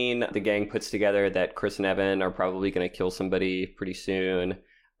next scene, the gang puts together that Chris and Evan are probably going to kill somebody pretty soon.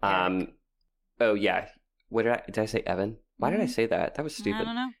 Oh, yeah. Did I say Evan? Why did I say that? That was stupid. I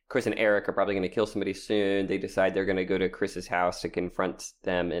don't know. Chris and Eric are probably going to kill somebody soon. They decide they're going to go to Chris's house to confront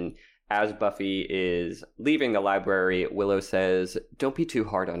them. And as Buffy is leaving the library, Willow says, "Don't be too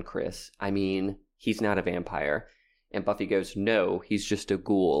hard on Chris. I mean, he's not a vampire." And Buffy goes, "No, he's just a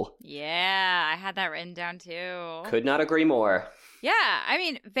ghoul." Yeah, I had that written down too. Could not agree more. Yeah, I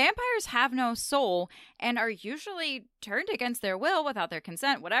mean, vampires have no soul and are usually turned against their will without their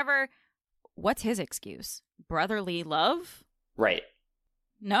consent, whatever. What's his excuse? Brotherly love? Right.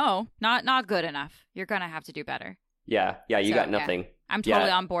 No, not good enough. You're going to have to do better. Yeah, you got nothing. Yeah. I'm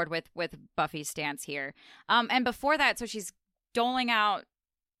totally on board with Buffy's stance here. And before that, so she's doling out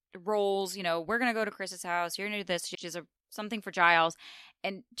roles, we're going to go to Chris's house. You're going to do this. She's something for Giles.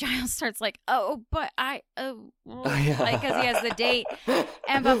 And Giles starts like, but like, because he has the date.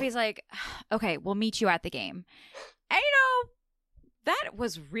 And Buffy's like, okay, we'll meet you at the game. And that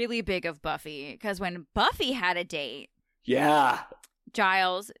was really big of Buffy, because when Buffy had a date,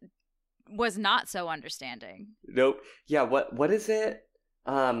 Giles was not so understanding. Nope. Yeah, what is it?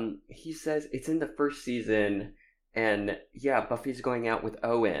 He says it's in the first season, and Buffy's going out with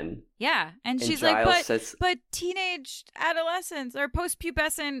Owen. Yeah, and she's Giles like, says, but teenage adolescence or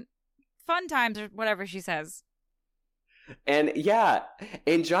post-pubescent fun times or whatever she says. And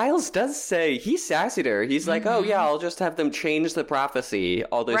Giles does say, he sassy her. He's like, "Oh yeah, I'll just have them change the prophecy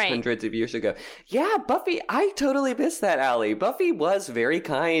all those hundreds of years ago." Yeah, Buffy, I totally missed that, Allie. Buffy was very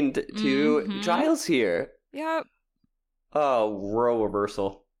kind to Giles here. Yep. Oh, role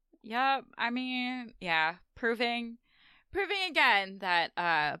reversal. Yep. I mean, proving again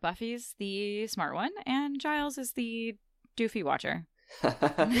that Buffy's the smart one and Giles is the doofy watcher.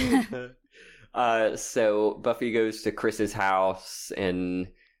 So Buffy goes to Chris's house and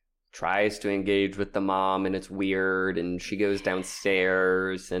tries to engage with the mom, and it's weird, and she goes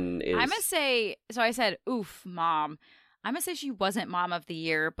downstairs and is... I'm gonna say, so I said, oof, mom. I'm gonna say she wasn't mom of the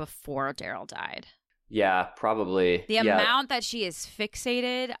year before Daryl died. Yeah, probably. The amount that she is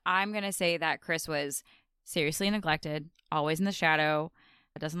fixated, I'm gonna say that Chris was seriously neglected, always in the shadow.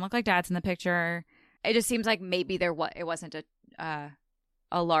 It doesn't look like Dad's in the picture. It just seems like maybe it wasn't a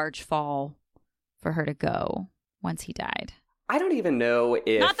large fall for her to go once he died. I don't even know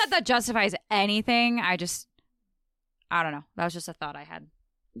if... Not that justifies anything. I don't know. That was just a thought I had.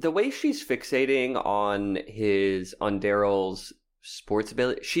 The way she's fixating on Daryl's sports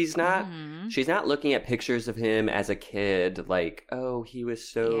ability, she's not looking at pictures of him as a kid like, oh, he was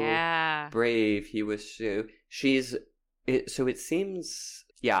so brave. He was so... So it seems...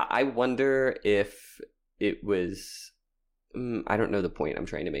 Yeah, I wonder if it was... I don't know the point I'm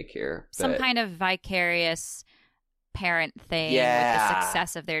trying to make here. But... Some kind of vicarious parent thing with the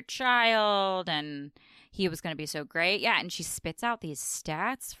success of their child, and he was going to be so great. Yeah, and she spits out these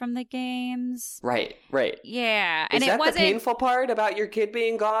stats from the games. Right. Yeah. And it wasn't the painful part about your kid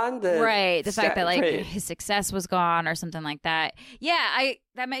being gone? The fact that his success was gone or something like that. Yeah,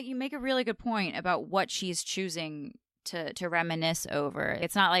 you make a really good point about what she's choosing to reminisce over.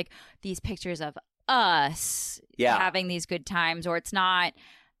 It's not like these pictures of us having these good times, or it's not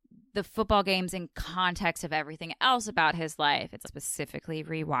the football games in context of everything else about his life. It's specifically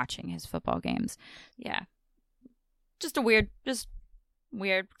rewatching his football games. Yeah. Just weird,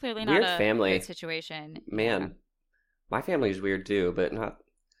 clearly not a family good situation. Man, my family's weird too, but not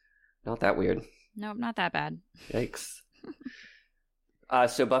that weird. Nope, not that bad. Yikes.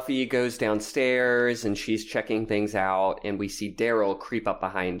 So Buffy goes downstairs and she's checking things out, and we see Daryl creep up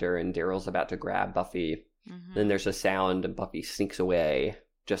behind her, and Daryl's about to grab Buffy. Mm-hmm. Then there's a sound, and Buffy sneaks away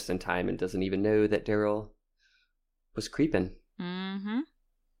just in time and doesn't even know that Daryl was creeping. Mm-hmm.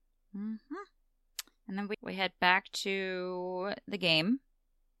 Mm-hmm. And then we head back to the game.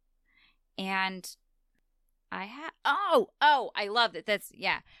 And I love it.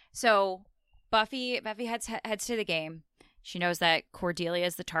 So Buffy heads to the game. She knows that Cordelia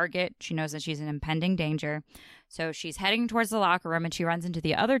is the target. She knows that she's in impending danger. So she's heading towards the locker room, and she runs into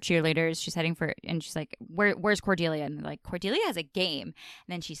the other cheerleaders. She's and she's like, where's Cordelia? And they're like, Cordelia has a game. And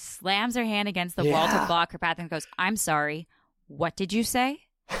then she slams her hand against the wall to block her path and goes, I'm sorry. What did you say?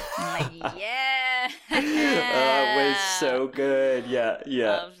 I'm like, yeah. It was so good. Yeah.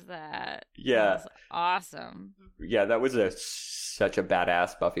 Love that. Yeah. That was awesome. Yeah, that was such a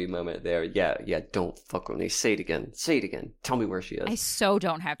badass Buffy moment there. Yeah, don't fuck with me. Say it again. Tell me where she is. I so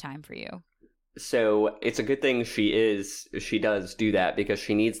don't have time for you. So it's a good thing she does do that, because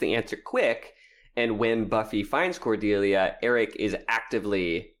she needs the answer quick. And when Buffy finds Cordelia, Eric is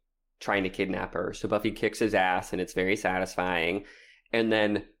actively trying to kidnap her. So Buffy kicks his ass, and it's very satisfying. And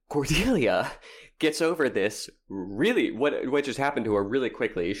then Cordelia gets over this what just happened to her really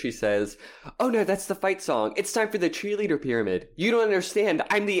quickly. She says, oh no, that's the fight song. It's time for the cheerleader pyramid. You don't understand.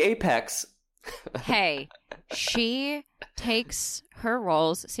 I'm the apex. Hey, she takes her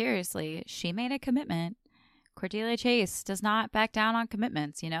roles seriously. She made a commitment. Cordelia Chase does not back down on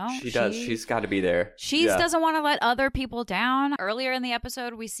commitments, you know? She does. She's got to be there. She doesn't want to let other people down. Earlier in the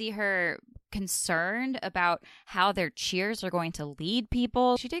episode, we see her concerned about how their cheers are going to lead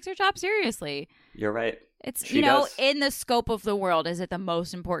people. She takes her job seriously. You're right. It's, she does. In the scope of the world, is it the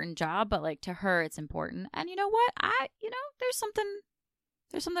most important job? But like to her, it's important. And you know what? There's something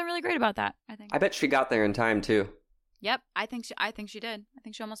really great about that, I think. I bet she got there in time too. Yep. I think she did. I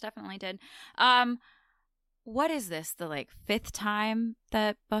think she almost definitely did. What is this? The fifth time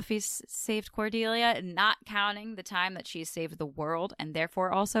that Buffy's saved Cordelia, not counting the time that she's saved the world and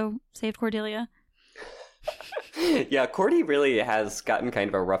therefore also saved Cordelia? Yeah, Cordy really has gotten kind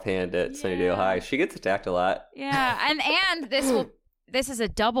of a rough hand at Sunnydale High. She gets attacked a lot. Yeah, and this is a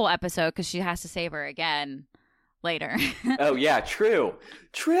double episode because she has to save her again later. Oh yeah, true.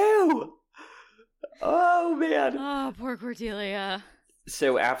 Oh man. Oh, poor Cordelia.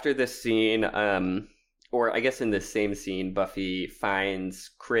 So after this scene, or I guess in the same scene, Buffy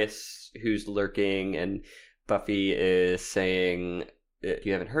finds Chris, who's lurking, and Buffy is saying,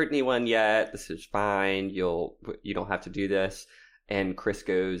 you haven't hurt anyone yet. This is fine. You don't have to do this. And Chris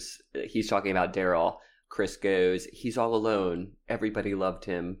goes, he's talking about Daryl. Chris goes, he's all alone. Everybody loved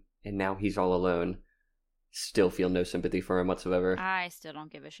him, and now he's all alone. Still feel no sympathy for him whatsoever. I still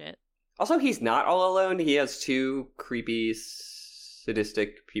don't give a shit. Also, he's not all alone. He has two creepy,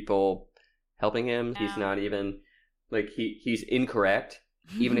 sadistic people helping him. He's not even he's incorrect.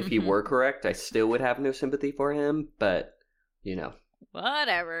 Even if he were correct, I still would have no sympathy for him. But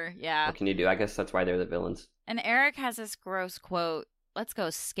whatever. Yeah. What can you do? I guess that's why they're the villains. And Eric has this gross quote: "Let's go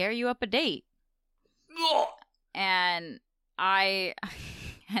scare you up a date." And I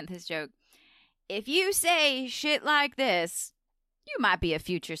had this joke: if you say shit like this, you might be a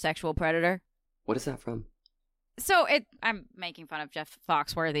future sexual predator. What is that from? So I'm making fun of Jeff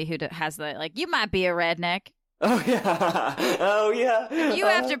Foxworthy, who has the you might be a redneck. Oh yeah. If you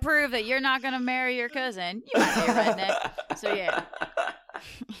have to prove that you're not going to marry your cousin, you might be a redneck. So yeah,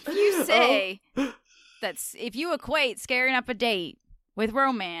 if you say if you equate scaring up a date with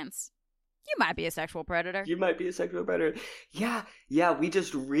romance, you might be a sexual predator. You might be a sexual predator. Yeah. We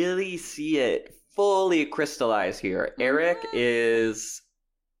just really see it fully crystallized here. Eric is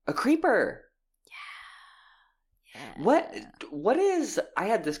a creeper. What is, I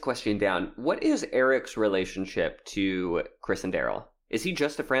had this question down. What is Eric's relationship to Chris and Daryl? Is he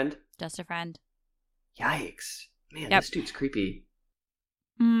just a friend? Just a friend. Yikes. Man, This dude's creepy.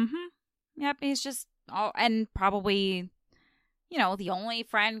 Mm-hmm. Yep, he's just, and probably, the only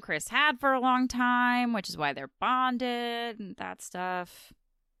friend Chris had for a long time, which is why they're bonded and that stuff.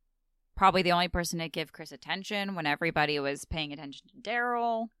 Probably the only person to give Chris attention when everybody was paying attention to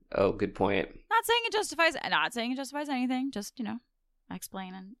Daryl. Oh, good point. Not saying it justifies anything. Just,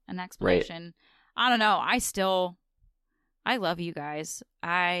 explain an explanation. Right. I don't know. I love you guys.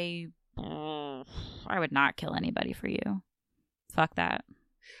 I would not kill anybody for you. Fuck that.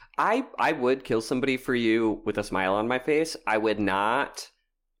 I would kill somebody for you with a smile on my face. I would not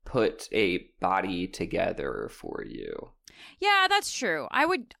put a body together for you. Yeah, that's true. I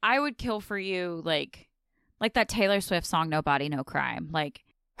would kill for you like that Taylor Swift song "No Body, No Crime."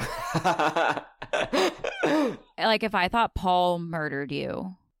 Like, if I thought Paul murdered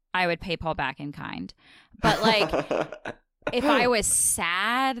you, I would pay Paul back in kind. But, like, if I was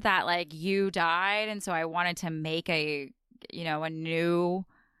sad that, like, you died and so I wanted to make a new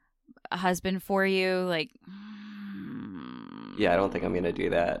husband for you, like... Yeah, I don't think I'm going to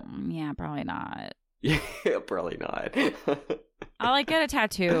do that. Yeah, probably not. Yeah, probably not. I'll, like, get a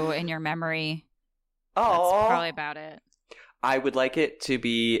tattoo in your memory. Oh, that's probably about it. I would like it to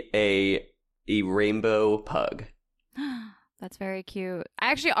be a rainbow pug. That's very cute.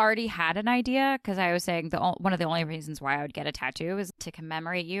 I actually already had an idea because I was saying one of the only reasons why I would get a tattoo is to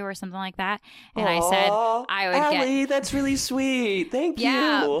commemorate you or something like that. And I said I would Allie, that's really sweet. Thank you.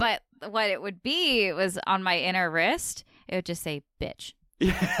 Yeah, but what it would be was on my inner wrist. It would just say "bitch."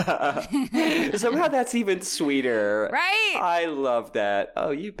 Yeah. Somehow that's even sweeter. Right? I love that.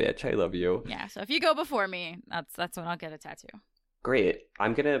 Oh, you bitch. I love you. Yeah, so if you go before me, that's when I'll get a tattoo. Great.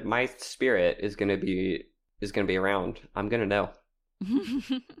 My spirit is gonna be around. I'm gonna know.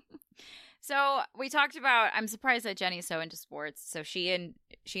 So we talked about, I'm surprised that Jenny's so into sports. So she and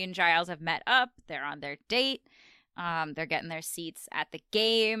Giles have met up. They're on their date. They're getting their seats at the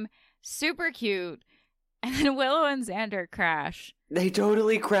game. Super cute. And then Willow and Xander crash. They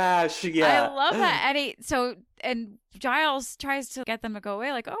totally crash. Yeah. I love that. And Giles tries to get them to go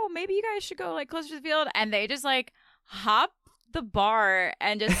away, like, oh, maybe you guys should go like closer to the field. And they just like hop the bar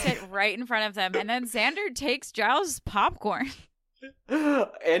and just sit right in front of them. And then Xander takes Giles' popcorn.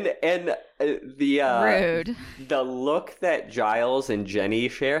 And rude. The look that Giles and Jenny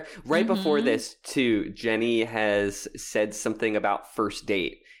share right before this too. Jenny has said something about first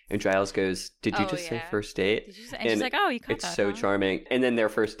date. And Giles goes, did you just say first date? And she's like, oh, you caught it's that, so charming. And then their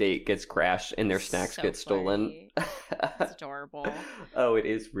first date gets crashed and their snacks get stolen. It's adorable. Oh, it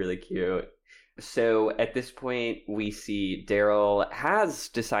is really cute. So at this point, we see Daryl has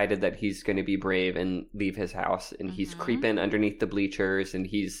decided that he's going to be brave and leave his house. And he's creeping underneath the bleachers. And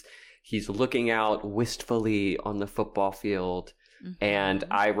he's looking out wistfully on the football field. And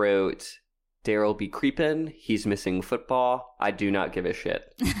I wrote... Daryl be creepin'. He's missing football. I do not give a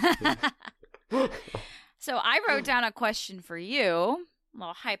shit. So I wrote down a question for you. A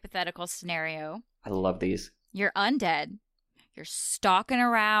little hypothetical scenario. I love these. You're undead. You're stalking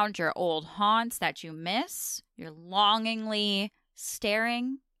around your old haunts that you miss. You're longingly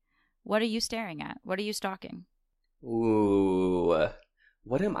staring. What are you staring at? What are you stalking? Ooh.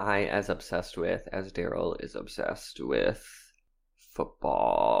 What am I as obsessed with as Daryl is obsessed with?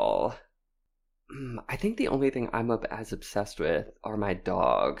 Football. I think the only thing I'm as obsessed with are my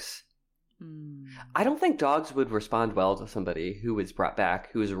dogs. I don't think dogs would respond well to somebody who was brought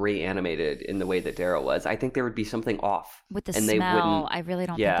back, who was reanimated in the way that Daryl was. I think there would be something off. With the smell. I really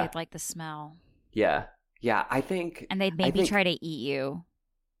don't think they'd like the smell. Yeah. Yeah, I think... And they'd maybe try to eat you.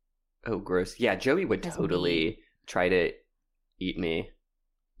 Oh, gross. Yeah, Joey would totally try to eat me.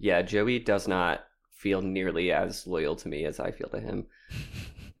 Yeah, Joey does not feel nearly as loyal to me as I feel to him.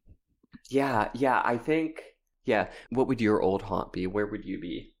 Yeah, I think, what would your old haunt be? Where would you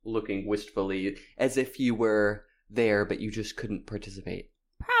be? Looking wistfully as if you were there, but you just couldn't participate.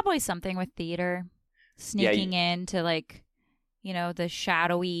 Probably something with theater. Sneaking into, like, the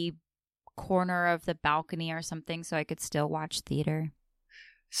shadowy corner of the balcony or something so I could still watch theater.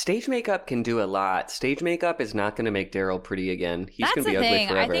 Stage makeup can do a lot. Stage makeup is not going to make Daryl pretty again. He's going to be ugly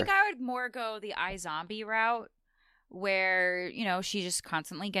forever. I think I would more go the iZombie route. Where, she just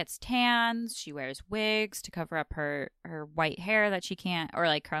constantly gets tans. She wears wigs to cover up her white hair that she can't, or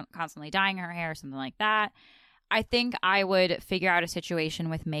like constantly dyeing her hair or something like that. I think I would figure out a situation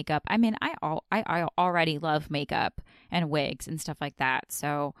with makeup. I mean, I already love makeup and wigs and stuff like that.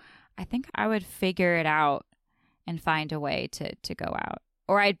 So I think I would figure it out and find a way to go out.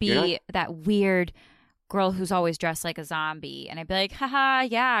 Or I'd be that weird girl who's always dressed like a zombie. And I'd be like, haha,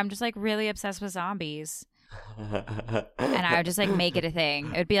 yeah, I'm just like really obsessed with zombies. And I would just like make it a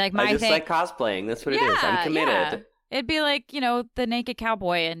thing. It would be like my thing. Like cosplaying. That's what it is. I'm committed. Yeah. It'd be like, the naked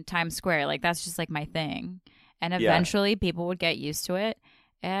cowboy in Times Square. Like that's just like my thing. And eventually people would get used to it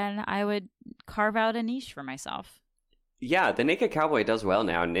and I would carve out a niche for myself. Yeah, the naked cowboy does well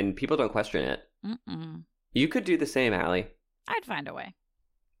now and people don't question it. You could do the same, Allie. I'd find a way.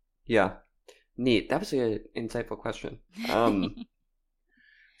 Yeah. Neat. That was an insightful question.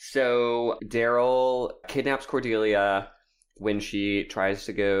 So Daryl kidnaps Cordelia when she tries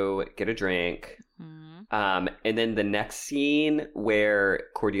to go get a drink. And then the next scene where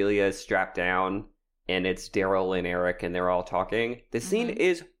Cordelia is strapped down and it's Daryl and Eric and they're all talking. The scene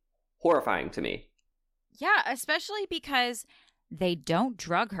is horrifying to me. Yeah, especially because they don't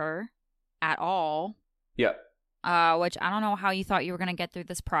drug her at all. Yeah. which I don't know how you thought you were going to get through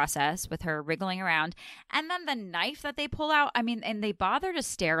this process with her wriggling around. And then the knife that they pull out, I mean, and they bother to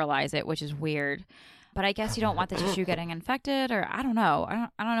sterilize it, which is weird. But I guess you don't want the tissue getting infected, or I don't know.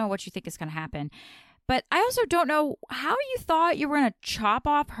 I don't know what you think is going to happen. But I also don't know how you thought you were going to chop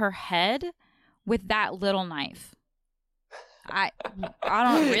off her head with that little knife. I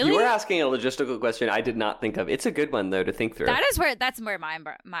don't really. You were asking a logistical question I did not think of. It's a good one though to think through. That's where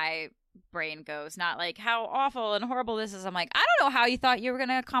my brain goes. Not like how awful and horrible this is. I'm like, I don't know how you thought you were going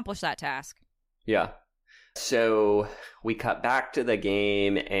to accomplish that task. Yeah. So we cut back to the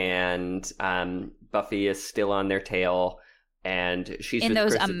game, and Buffy is still on their tail, and she's in with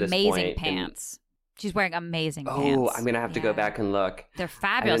those Chris at this amazing point, pants. She's wearing amazing pants. Oh, I'm going to have to go back and look. They're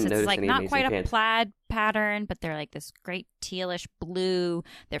fabulous. It's like not quite pants. a plaid pattern, but they're like this great tealish blue.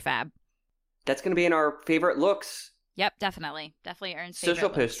 They're fab. That's going to be in our favorite looks. Yep, definitely. Definitely earns favorite Social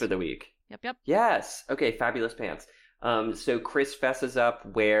looks. post for the week. Yep. Yes. Okay, fabulous pants. So Chris fesses up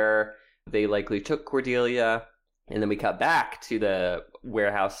where they likely took Cordelia, and then we cut back to the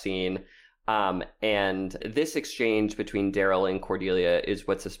warehouse scene. And this exchange between Daryl and Cordelia is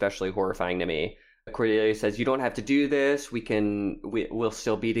what's especially horrifying to me. Cordelia says, "You don't have to do this. We'll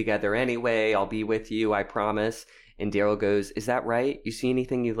still be together anyway. I'll be with you, I promise." And Daryl goes, "Is that right? You see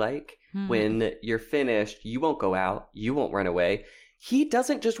anything you like? When you're finished, you won't go out. You won't run away." He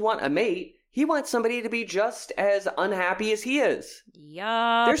doesn't just want a mate. He wants somebody to be just as unhappy as he is.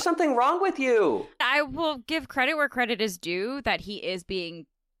 Yup. There's something wrong with you. I will give credit where credit is due, that he is being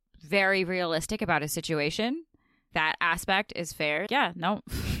very realistic about his situation. That aspect is fair. Yeah, no.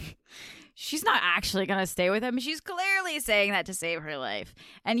 She's not actually going to stay with him. She's clearly saying that to save her life.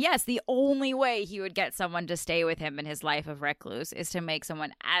 And yes, the only way he would get someone to stay with him in his life of recluse is to make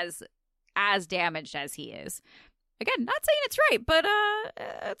someone as damaged as he is. Again, not saying it's right, but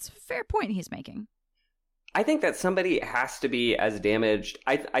it's a fair point he's making. I think that somebody has to be as damaged.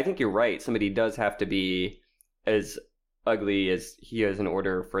 I think you're right. Somebody does have to be as ugly as he is in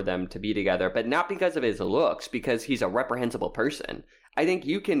order for them to be together, but not because of his looks, because he's a reprehensible person. I think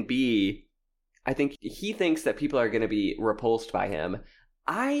he thinks that people are going to be repulsed by him.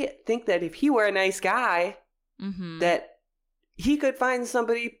 I think that if he were a nice guy, that he could find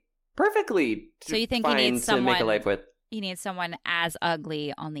somebody perfectly to so you think he needs to make a life with. He needs someone as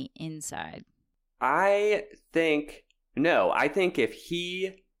ugly on the inside. I think if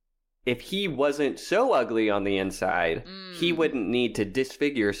he wasn't so ugly on the inside, he wouldn't need to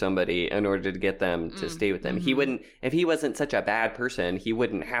disfigure somebody in order to get them to stay with him. He wouldn't, if he wasn't such a bad person, he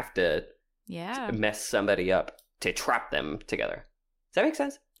wouldn't have to mess somebody up to trap them together. Does that make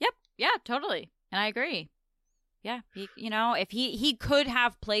sense? Yep. Yeah, totally. And I agree. Yeah. If he could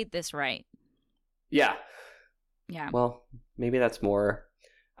have played this right. Yeah. Yeah. Well, maybe that's more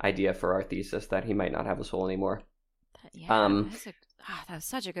idea for our thesis, that he might not have a soul anymore. That was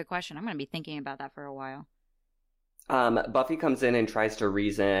such a good question. I'm going to be thinking about that for a while. Buffy comes in and tries to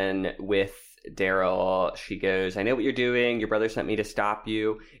reason with Daryl. She goes, "I know what you're doing. Your brother sent me to stop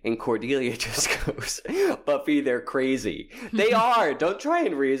you." And Cordelia just goes, "Buffy, they're crazy." They are. Don't try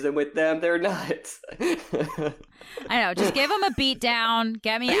and reason with them. They're nuts. I know. Just give them a beat down.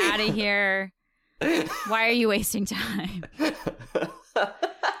 Get me out of here. Why are you wasting time?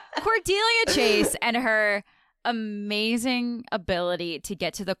 Cordelia Chase and her amazing ability to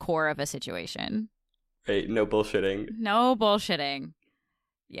get to the core of a situation. Right, no bullshitting. No bullshitting.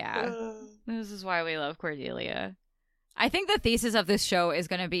 Yeah. This is why we love Cordelia. I think the thesis of this show is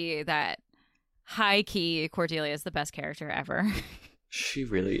going to be that high-key Cordelia is the best character ever. She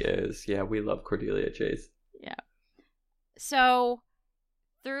really is. Yeah, we love Cordelia Chase. Yeah. So,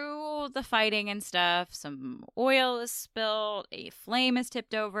 through the fighting and stuff, some oil is spilled, a flame is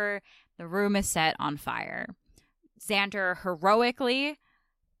tipped over, the room is set on fire. Xander heroically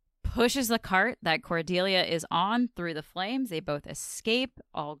pushes the cart that Cordelia is on through the flames. They both escape,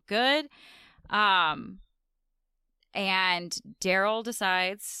 all good. And Daryl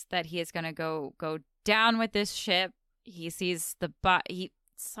decides that he is going to go down with this ship. He sees he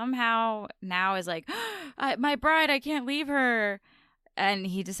somehow now is like, my bride, I can't leave her. And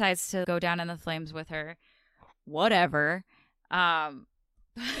he decides to go down in the flames with her. Whatever.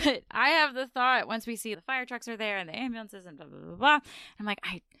 But I have the thought, once we see the fire trucks are there and the ambulances and blah, blah, blah, blah, I'm like,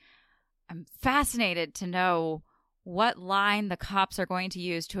 I'm fascinated to know what line the cops are going to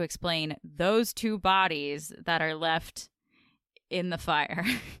use to explain those two bodies that are left in the fire.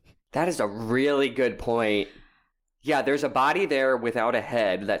 That is a really good point. Yeah, there's a body there without a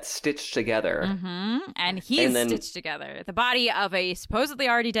head that's stitched together. Mm-hmm. And he's stitched together. The body of a supposedly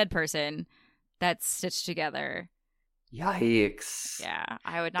already dead person that's stitched together. Yikes. Yeah,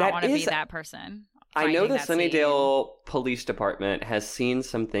 I would not want to be that person. I know the that scene. Sunnydale Police Department has seen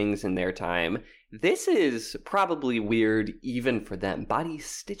some things in their time. This is probably weird even for them. Bodies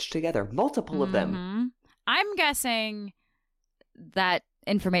stitched together, multiple of them. I'm guessing that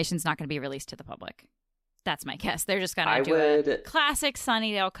information's not going to be released to the public. That's my guess. They're just going to do a classic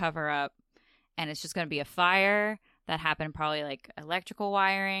Sunnydale cover-up, and it's just going to be a fire that happened, probably like electrical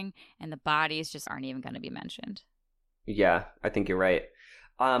wiring, and the bodies just aren't even going to be mentioned. Yeah, I think you're right.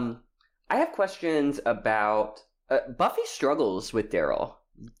 I have questions about Buffy struggles with Daryl.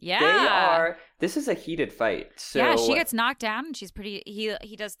 Yeah. This is a heated fight. So yeah, she gets knocked down and she's pretty,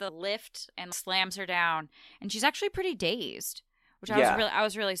 he does the lift and slams her down, and she's actually pretty dazed, which I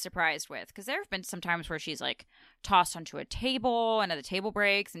was really surprised with, because there have been some times where she's like tossed onto a table and the table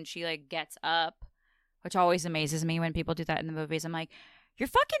breaks and she like gets up, which always amazes me when people do that in the movies. I'm like, you're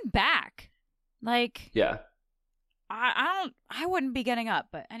fucking back. Like, yeah. I wouldn't be getting up,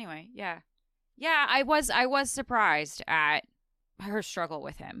 but anyway, yeah. Yeah, I was surprised at her struggle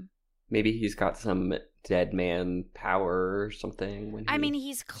with him. Maybe he's got some dead man power or something.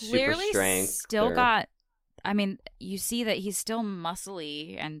 He's clearly still got, you see that he's still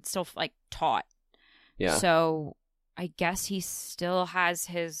muscly and still like taut. Yeah. So I guess he still has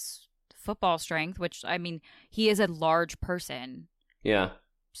his football strength, which, he is a large person. Yeah.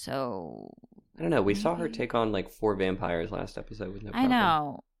 So I don't know. We saw her take on like 4 vampires last episode with no problem. I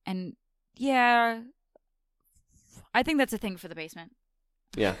know. And yeah, I think that's a thing for the basement.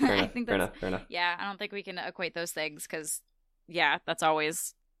 Yeah, fair enough. Fair enough. Yeah, I don't think we can equate those things because, yeah, that's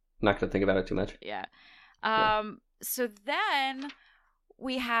always... Not going to think about it too much. Yeah. So then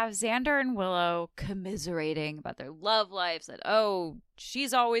we have Xander and Willow commiserating about their love lives, that, oh,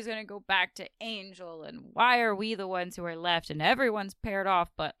 she's always going to go back to Angel, and why are we the ones who are left, and everyone's paired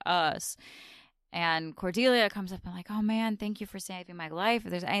off but us. And Cordelia comes up and like, oh man, thank you for saving my life.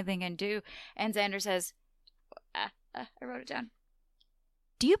 If there's anything I can do. And Xander says, I wrote it down.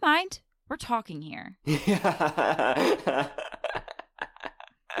 Do you mind? We're talking here. Yeah.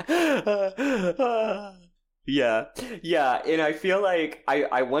 And I feel like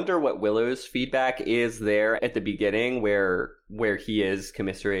I wonder what Willow's feedback is there at the beginning where he is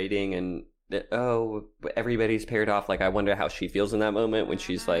commiserating and everybody's paired off. Like, I wonder how she feels in that moment when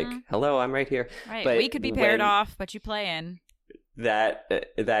she's like, hello, I'm right here. Right. But we could be paired off, but you playing. That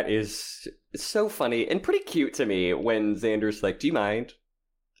is so funny and pretty cute to me when Xander's like, do you mind?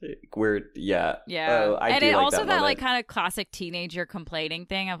 Yeah. Oh, I and do it like also that that moment. like kind of classic teenager complaining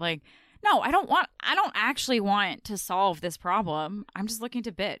thing of like, no, I don't actually want to solve this problem. I'm just looking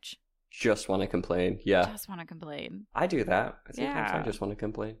to bitch. Just want to complain. Yeah. Just want to complain. I do that. Sometimes I just want to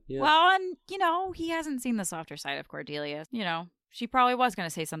complain. Yeah. Well, and, he hasn't seen the softer side of Cordelia. She probably was going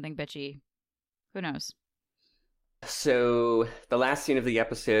to say something bitchy. Who knows? So the last scene of the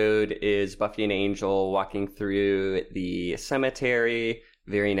episode is Buffy and Angel walking through the cemetery.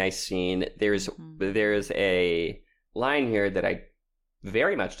 Very nice scene. There's a line here that I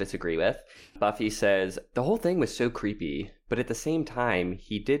very much disagree with. Buffy says, the whole thing was so creepy, but at the same time,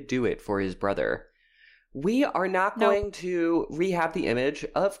 he did do it for his brother. We are not going to rehab the image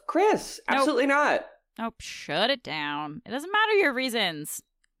of Chris. Absolutely not. Nope. Shut it down. It doesn't matter your reasons.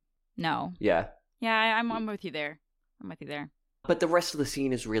 No. Yeah. Yeah, I'm with you there. But the rest of the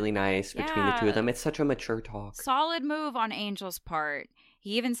scene is really nice between the two of them. It's such a mature talk. Solid move on Angel's part.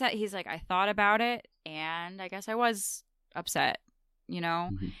 He even said, he's like, I thought about it, and I guess I was upset,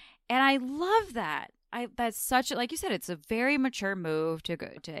 Mm-hmm. And I love that. That's such, like you said, it's a very mature move to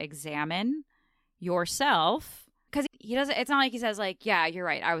examine yourself. Because he doesn't, it's not like he says like, yeah, you're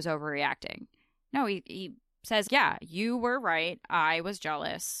right, I was overreacting. No, he says, yeah, you were right, I was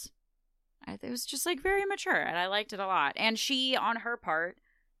jealous. It was just like very mature, and I liked it a lot. And she, on her part,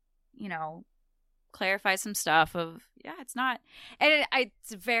 clarifies some stuff of, yeah, it's not. And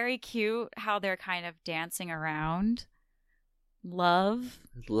it's very cute how they're kind of dancing around love.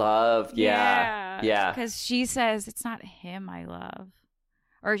 Yeah. Because she says, it's not him I love.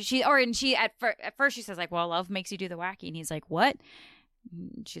 At first she says like, well, love makes you do the wacky. And he's like, what?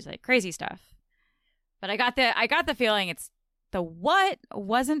 And she's like, crazy stuff. But I got the feeling it's the what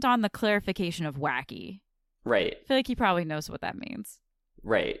wasn't on the clarification of wacky. Right. I feel like he probably knows what that means.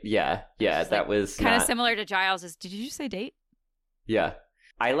 Right. Yeah. That was kind of similar to Giles's. Did you say date? Yeah.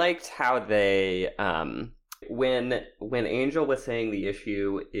 I liked how they when Angel was saying the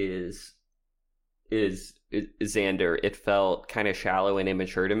issue is is Xander, it felt kind of shallow and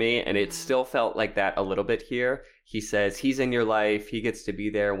immature to me, and it still felt like that a little bit here. He says he's in your life, he gets to be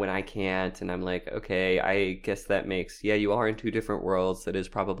there when I can't, and I'm like, okay, I guess that makes, yeah, you are in two different worlds. That is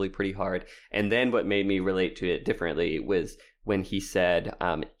probably pretty hard. And then what made me relate to it differently was when he said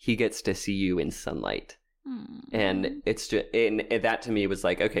he gets to see you in sunlight. And it's just, and that to me was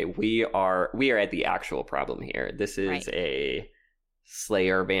like, okay, we are at the actual problem here. This is a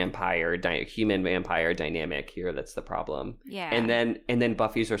Slayer vampire, human vampire dynamic here. That's the problem. Yeah. And then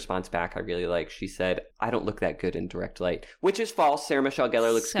Buffy's response back, I really like. She said, "I don't look that good in direct light," which is false. Sarah Michelle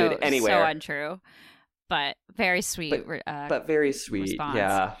Gellar looks good anywhere. So untrue, but very sweet. But very sweet. Response.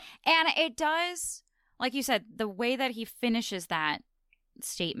 Yeah. And it does, like you said, the way that he finishes that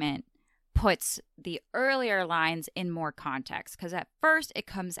statement puts the earlier lines in more context, because at first it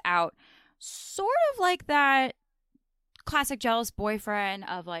comes out sort of like that classic jealous boyfriend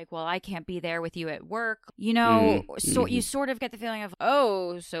of like, well, I can't be there with you at work, you know. So you sort of get the feeling of,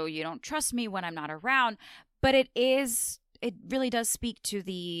 oh, so you don't trust me when I'm not around. But it really does speak to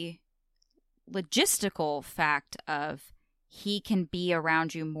the logistical fact of he can be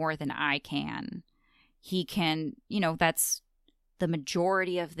around you more than I can. He can, you know, that's the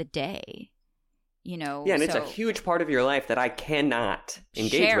majority of the day, you know. Yeah, and it's a huge part of your life that I cannot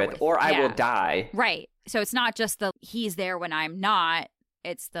engage with, or I will die. Right. So it's not just the he's there when I'm not,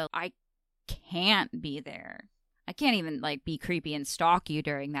 it's the I can't be there. I can't even like be creepy and stalk you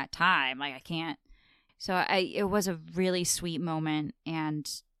during that time. Like I can't. So it was a really sweet moment, and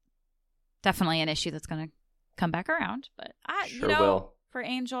definitely an issue that's going to come back around. But will. For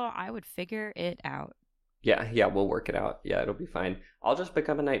Angel, I would figure it out. Yeah, we'll work it out. Yeah, it'll be fine. I'll just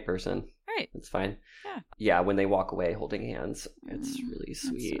become a night person. Right. It's fine. Yeah. Yeah, when they walk away holding hands, it's really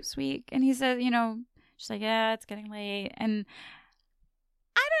sweet. That's so sweet. And he says, you know, she's like, yeah, it's getting late. And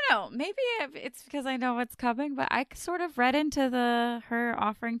I don't know, maybe it's because I know what's coming, but I sort of read into her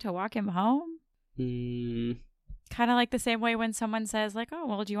offering to walk him home. Kind of like the same way when someone says like, oh,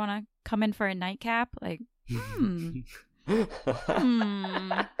 well, do you want to come in for a nightcap? Like,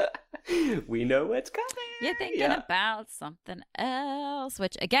 We know what's coming. You're thinking about something else,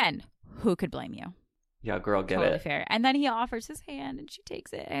 which again, who could blame you? Yeah, girl, get totally it. Fair. And then he offers his hand and she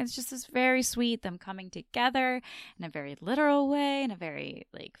takes it. And it's just this very sweet, them coming together in a very literal way, in a very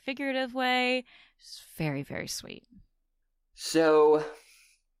like figurative way. Just very, very sweet. So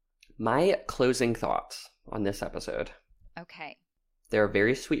my closing thoughts on this episode. Okay. There are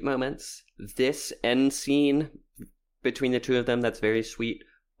very sweet moments. This end scene between the two of them that's very sweet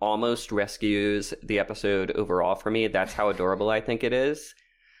almost rescues the episode overall for me. That's how adorable I think it is.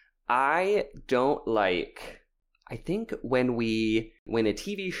 I think when a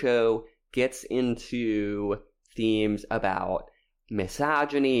TV show gets into themes about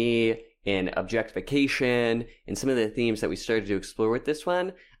misogyny and objectification and some of the themes that we started to explore with this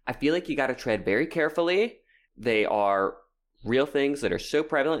one, I feel like you got to tread very carefully. They are real things that are so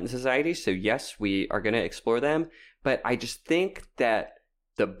prevalent in society. So yes, we are going to explore them. But I just think that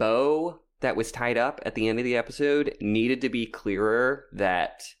the bow that was tied up at the end of the episode needed to be clearer,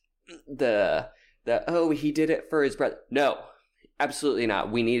 that he did it for his brother. No, absolutely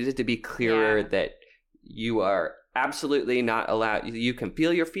not. We needed it to be clearer that you are absolutely not allowed. You can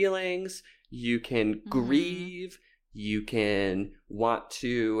feel your feelings. You can grieve. You can want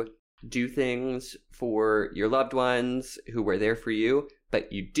to do things for your loved ones who were there for you,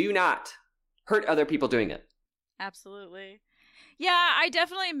 but you do not hurt other people doing it. Absolutely. Yeah, I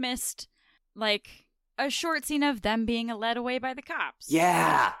definitely missed like a short scene of them being led away by the cops.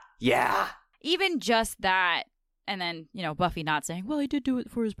 Yeah. Even just that, and then, you know, Buffy not saying, well, he did do it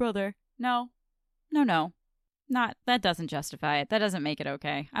for his brother. No. Not, that doesn't justify it. That doesn't make it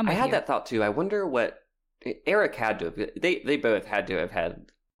okay. I had that thought too. I wonder what Eric had to have, they both had to have had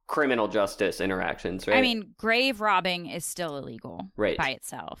criminal justice interactions, right? I mean, grave robbing is still illegal by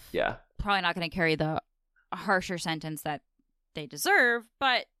itself. Yeah. Probably not going to carry the harsher sentence that they deserve,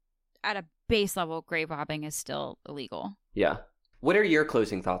 but at a base level, grave robbing is still illegal. Yeah. What are your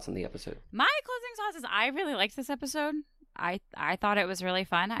closing thoughts on the episode? My closing thoughts is I really liked this episode. I thought it was really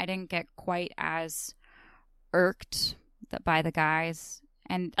fun. I didn't get quite as irked by the guys.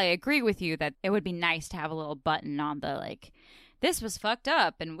 And I agree with you that it would be nice to have a little button on the, like, this was fucked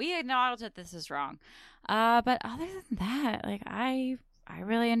up and we acknowledge that this is wrong. But other than that, like, I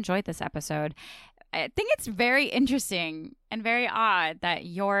really enjoyed this episode. I think it's very interesting and very odd that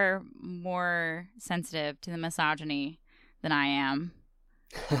you're more sensitive to the misogyny than I am.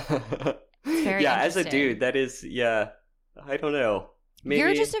 Yeah, as a dude, that is, I don't know. Maybe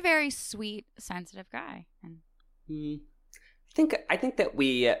you're just a very sweet, sensitive guy. I think that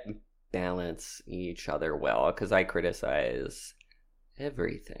we balance each other well, because I criticize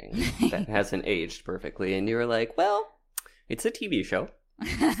everything that hasn't aged perfectly, and you're like, well, it's a TV show,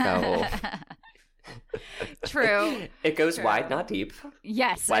 so True. It goes True. wide, not deep.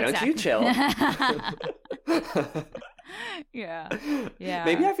 Yes. Why don't you chill? Yeah.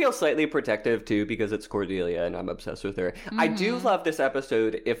 Maybe I feel slightly protective too because it's Cordelia and I'm obsessed with her. I do love this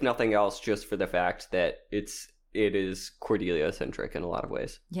episode, if nothing else, just for the fact that it is Cordelia centric in a lot of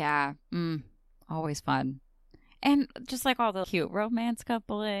ways. Yeah. Always fun. And just like all the cute romance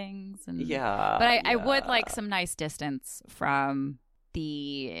couplings. And... Yeah. But I would like some nice distance from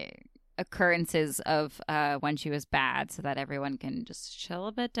the occurrences of when she was bad so that everyone can just chill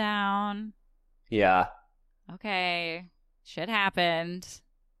a bit down. Yeah. Okay. Shit happened.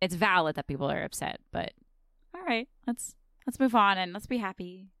 It's valid that people are upset, but all right, let's move on and let's be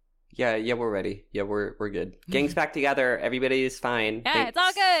happy. Yeah, we're ready. Yeah, we're good. Gang's back together. Everybody's fine. Yeah, Thanks. It's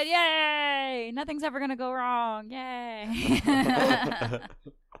all good. Yay! Nothing's ever gonna go wrong. Yay!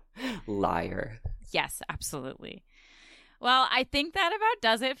 Liar. Yes, absolutely. Well, I think that about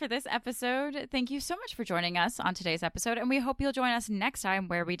does it for this episode. Thank you so much for joining us on today's episode, and we hope you'll join us next time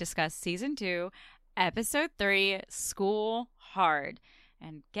where we discuss Season 2, Episode 3, School Hard.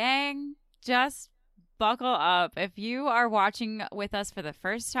 And gang, just buckle up. If you are watching with us for the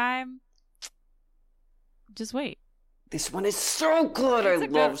first time, just wait. This one is so good. I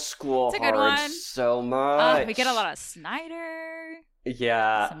love School it's a good Hard one. so much. We get a lot of Snyder.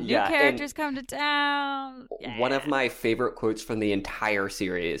 Yeah. Some new characters come to town. Yeah. One of my favorite quotes from the entire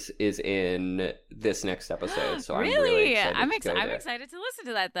series is in this next episode. So really? I'm really excited. I'm excited to listen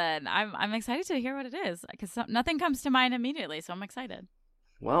to that then. I'm excited to hear what it is because nothing comes to mind immediately. So I'm excited.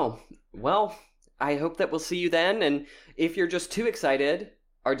 Well, I hope that we'll see you then. And if you're just too excited,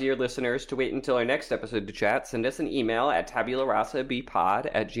 our dear listeners, to wait until our next episode to chat, send us an email at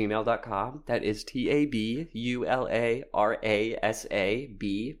tabularasabpod@gmail.com. That is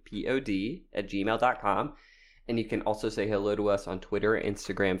tabularasabpod@gmail.com. And you can also say hello to us on Twitter,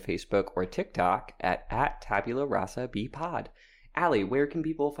 Instagram, Facebook, or TikTok at tabularasabpod. Allie, where can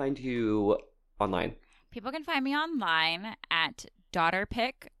people find you online? People can find me online at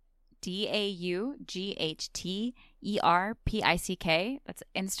daughterpick, DAUGHTERPICK. That's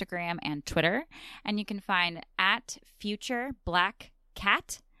Instagram and Twitter. And you can find at Future Black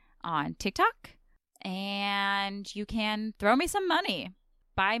Cat on TikTok. And you can throw me some money.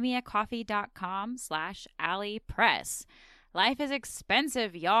 buymeacoffee.com/AlliePress. Life is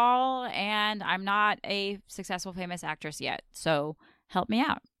expensive, y'all, and I'm not a successful famous actress yet. So help me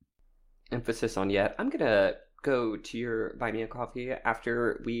out. Emphasis on yet. I'm going to go to your Buy Me a Coffee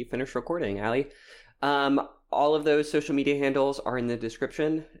after we finish recording, Allie. All of those social media handles are in the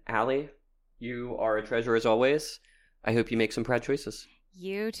description. Allie, you are a treasure as always. I hope you make some proud choices.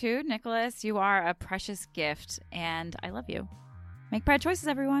 You too, Nicholas. You are a precious gift, and I love you. Make proud choices,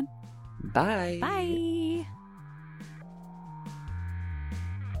 everyone. Bye. Bye.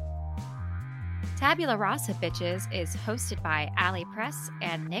 Tabula Rasa Bitches is hosted by Allie Press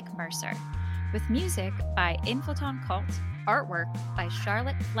and Nick Mercer, with music by Inflaton Cult, artwork by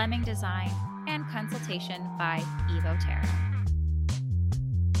Charlotte Fleming Design, and consultation by Evo Terra.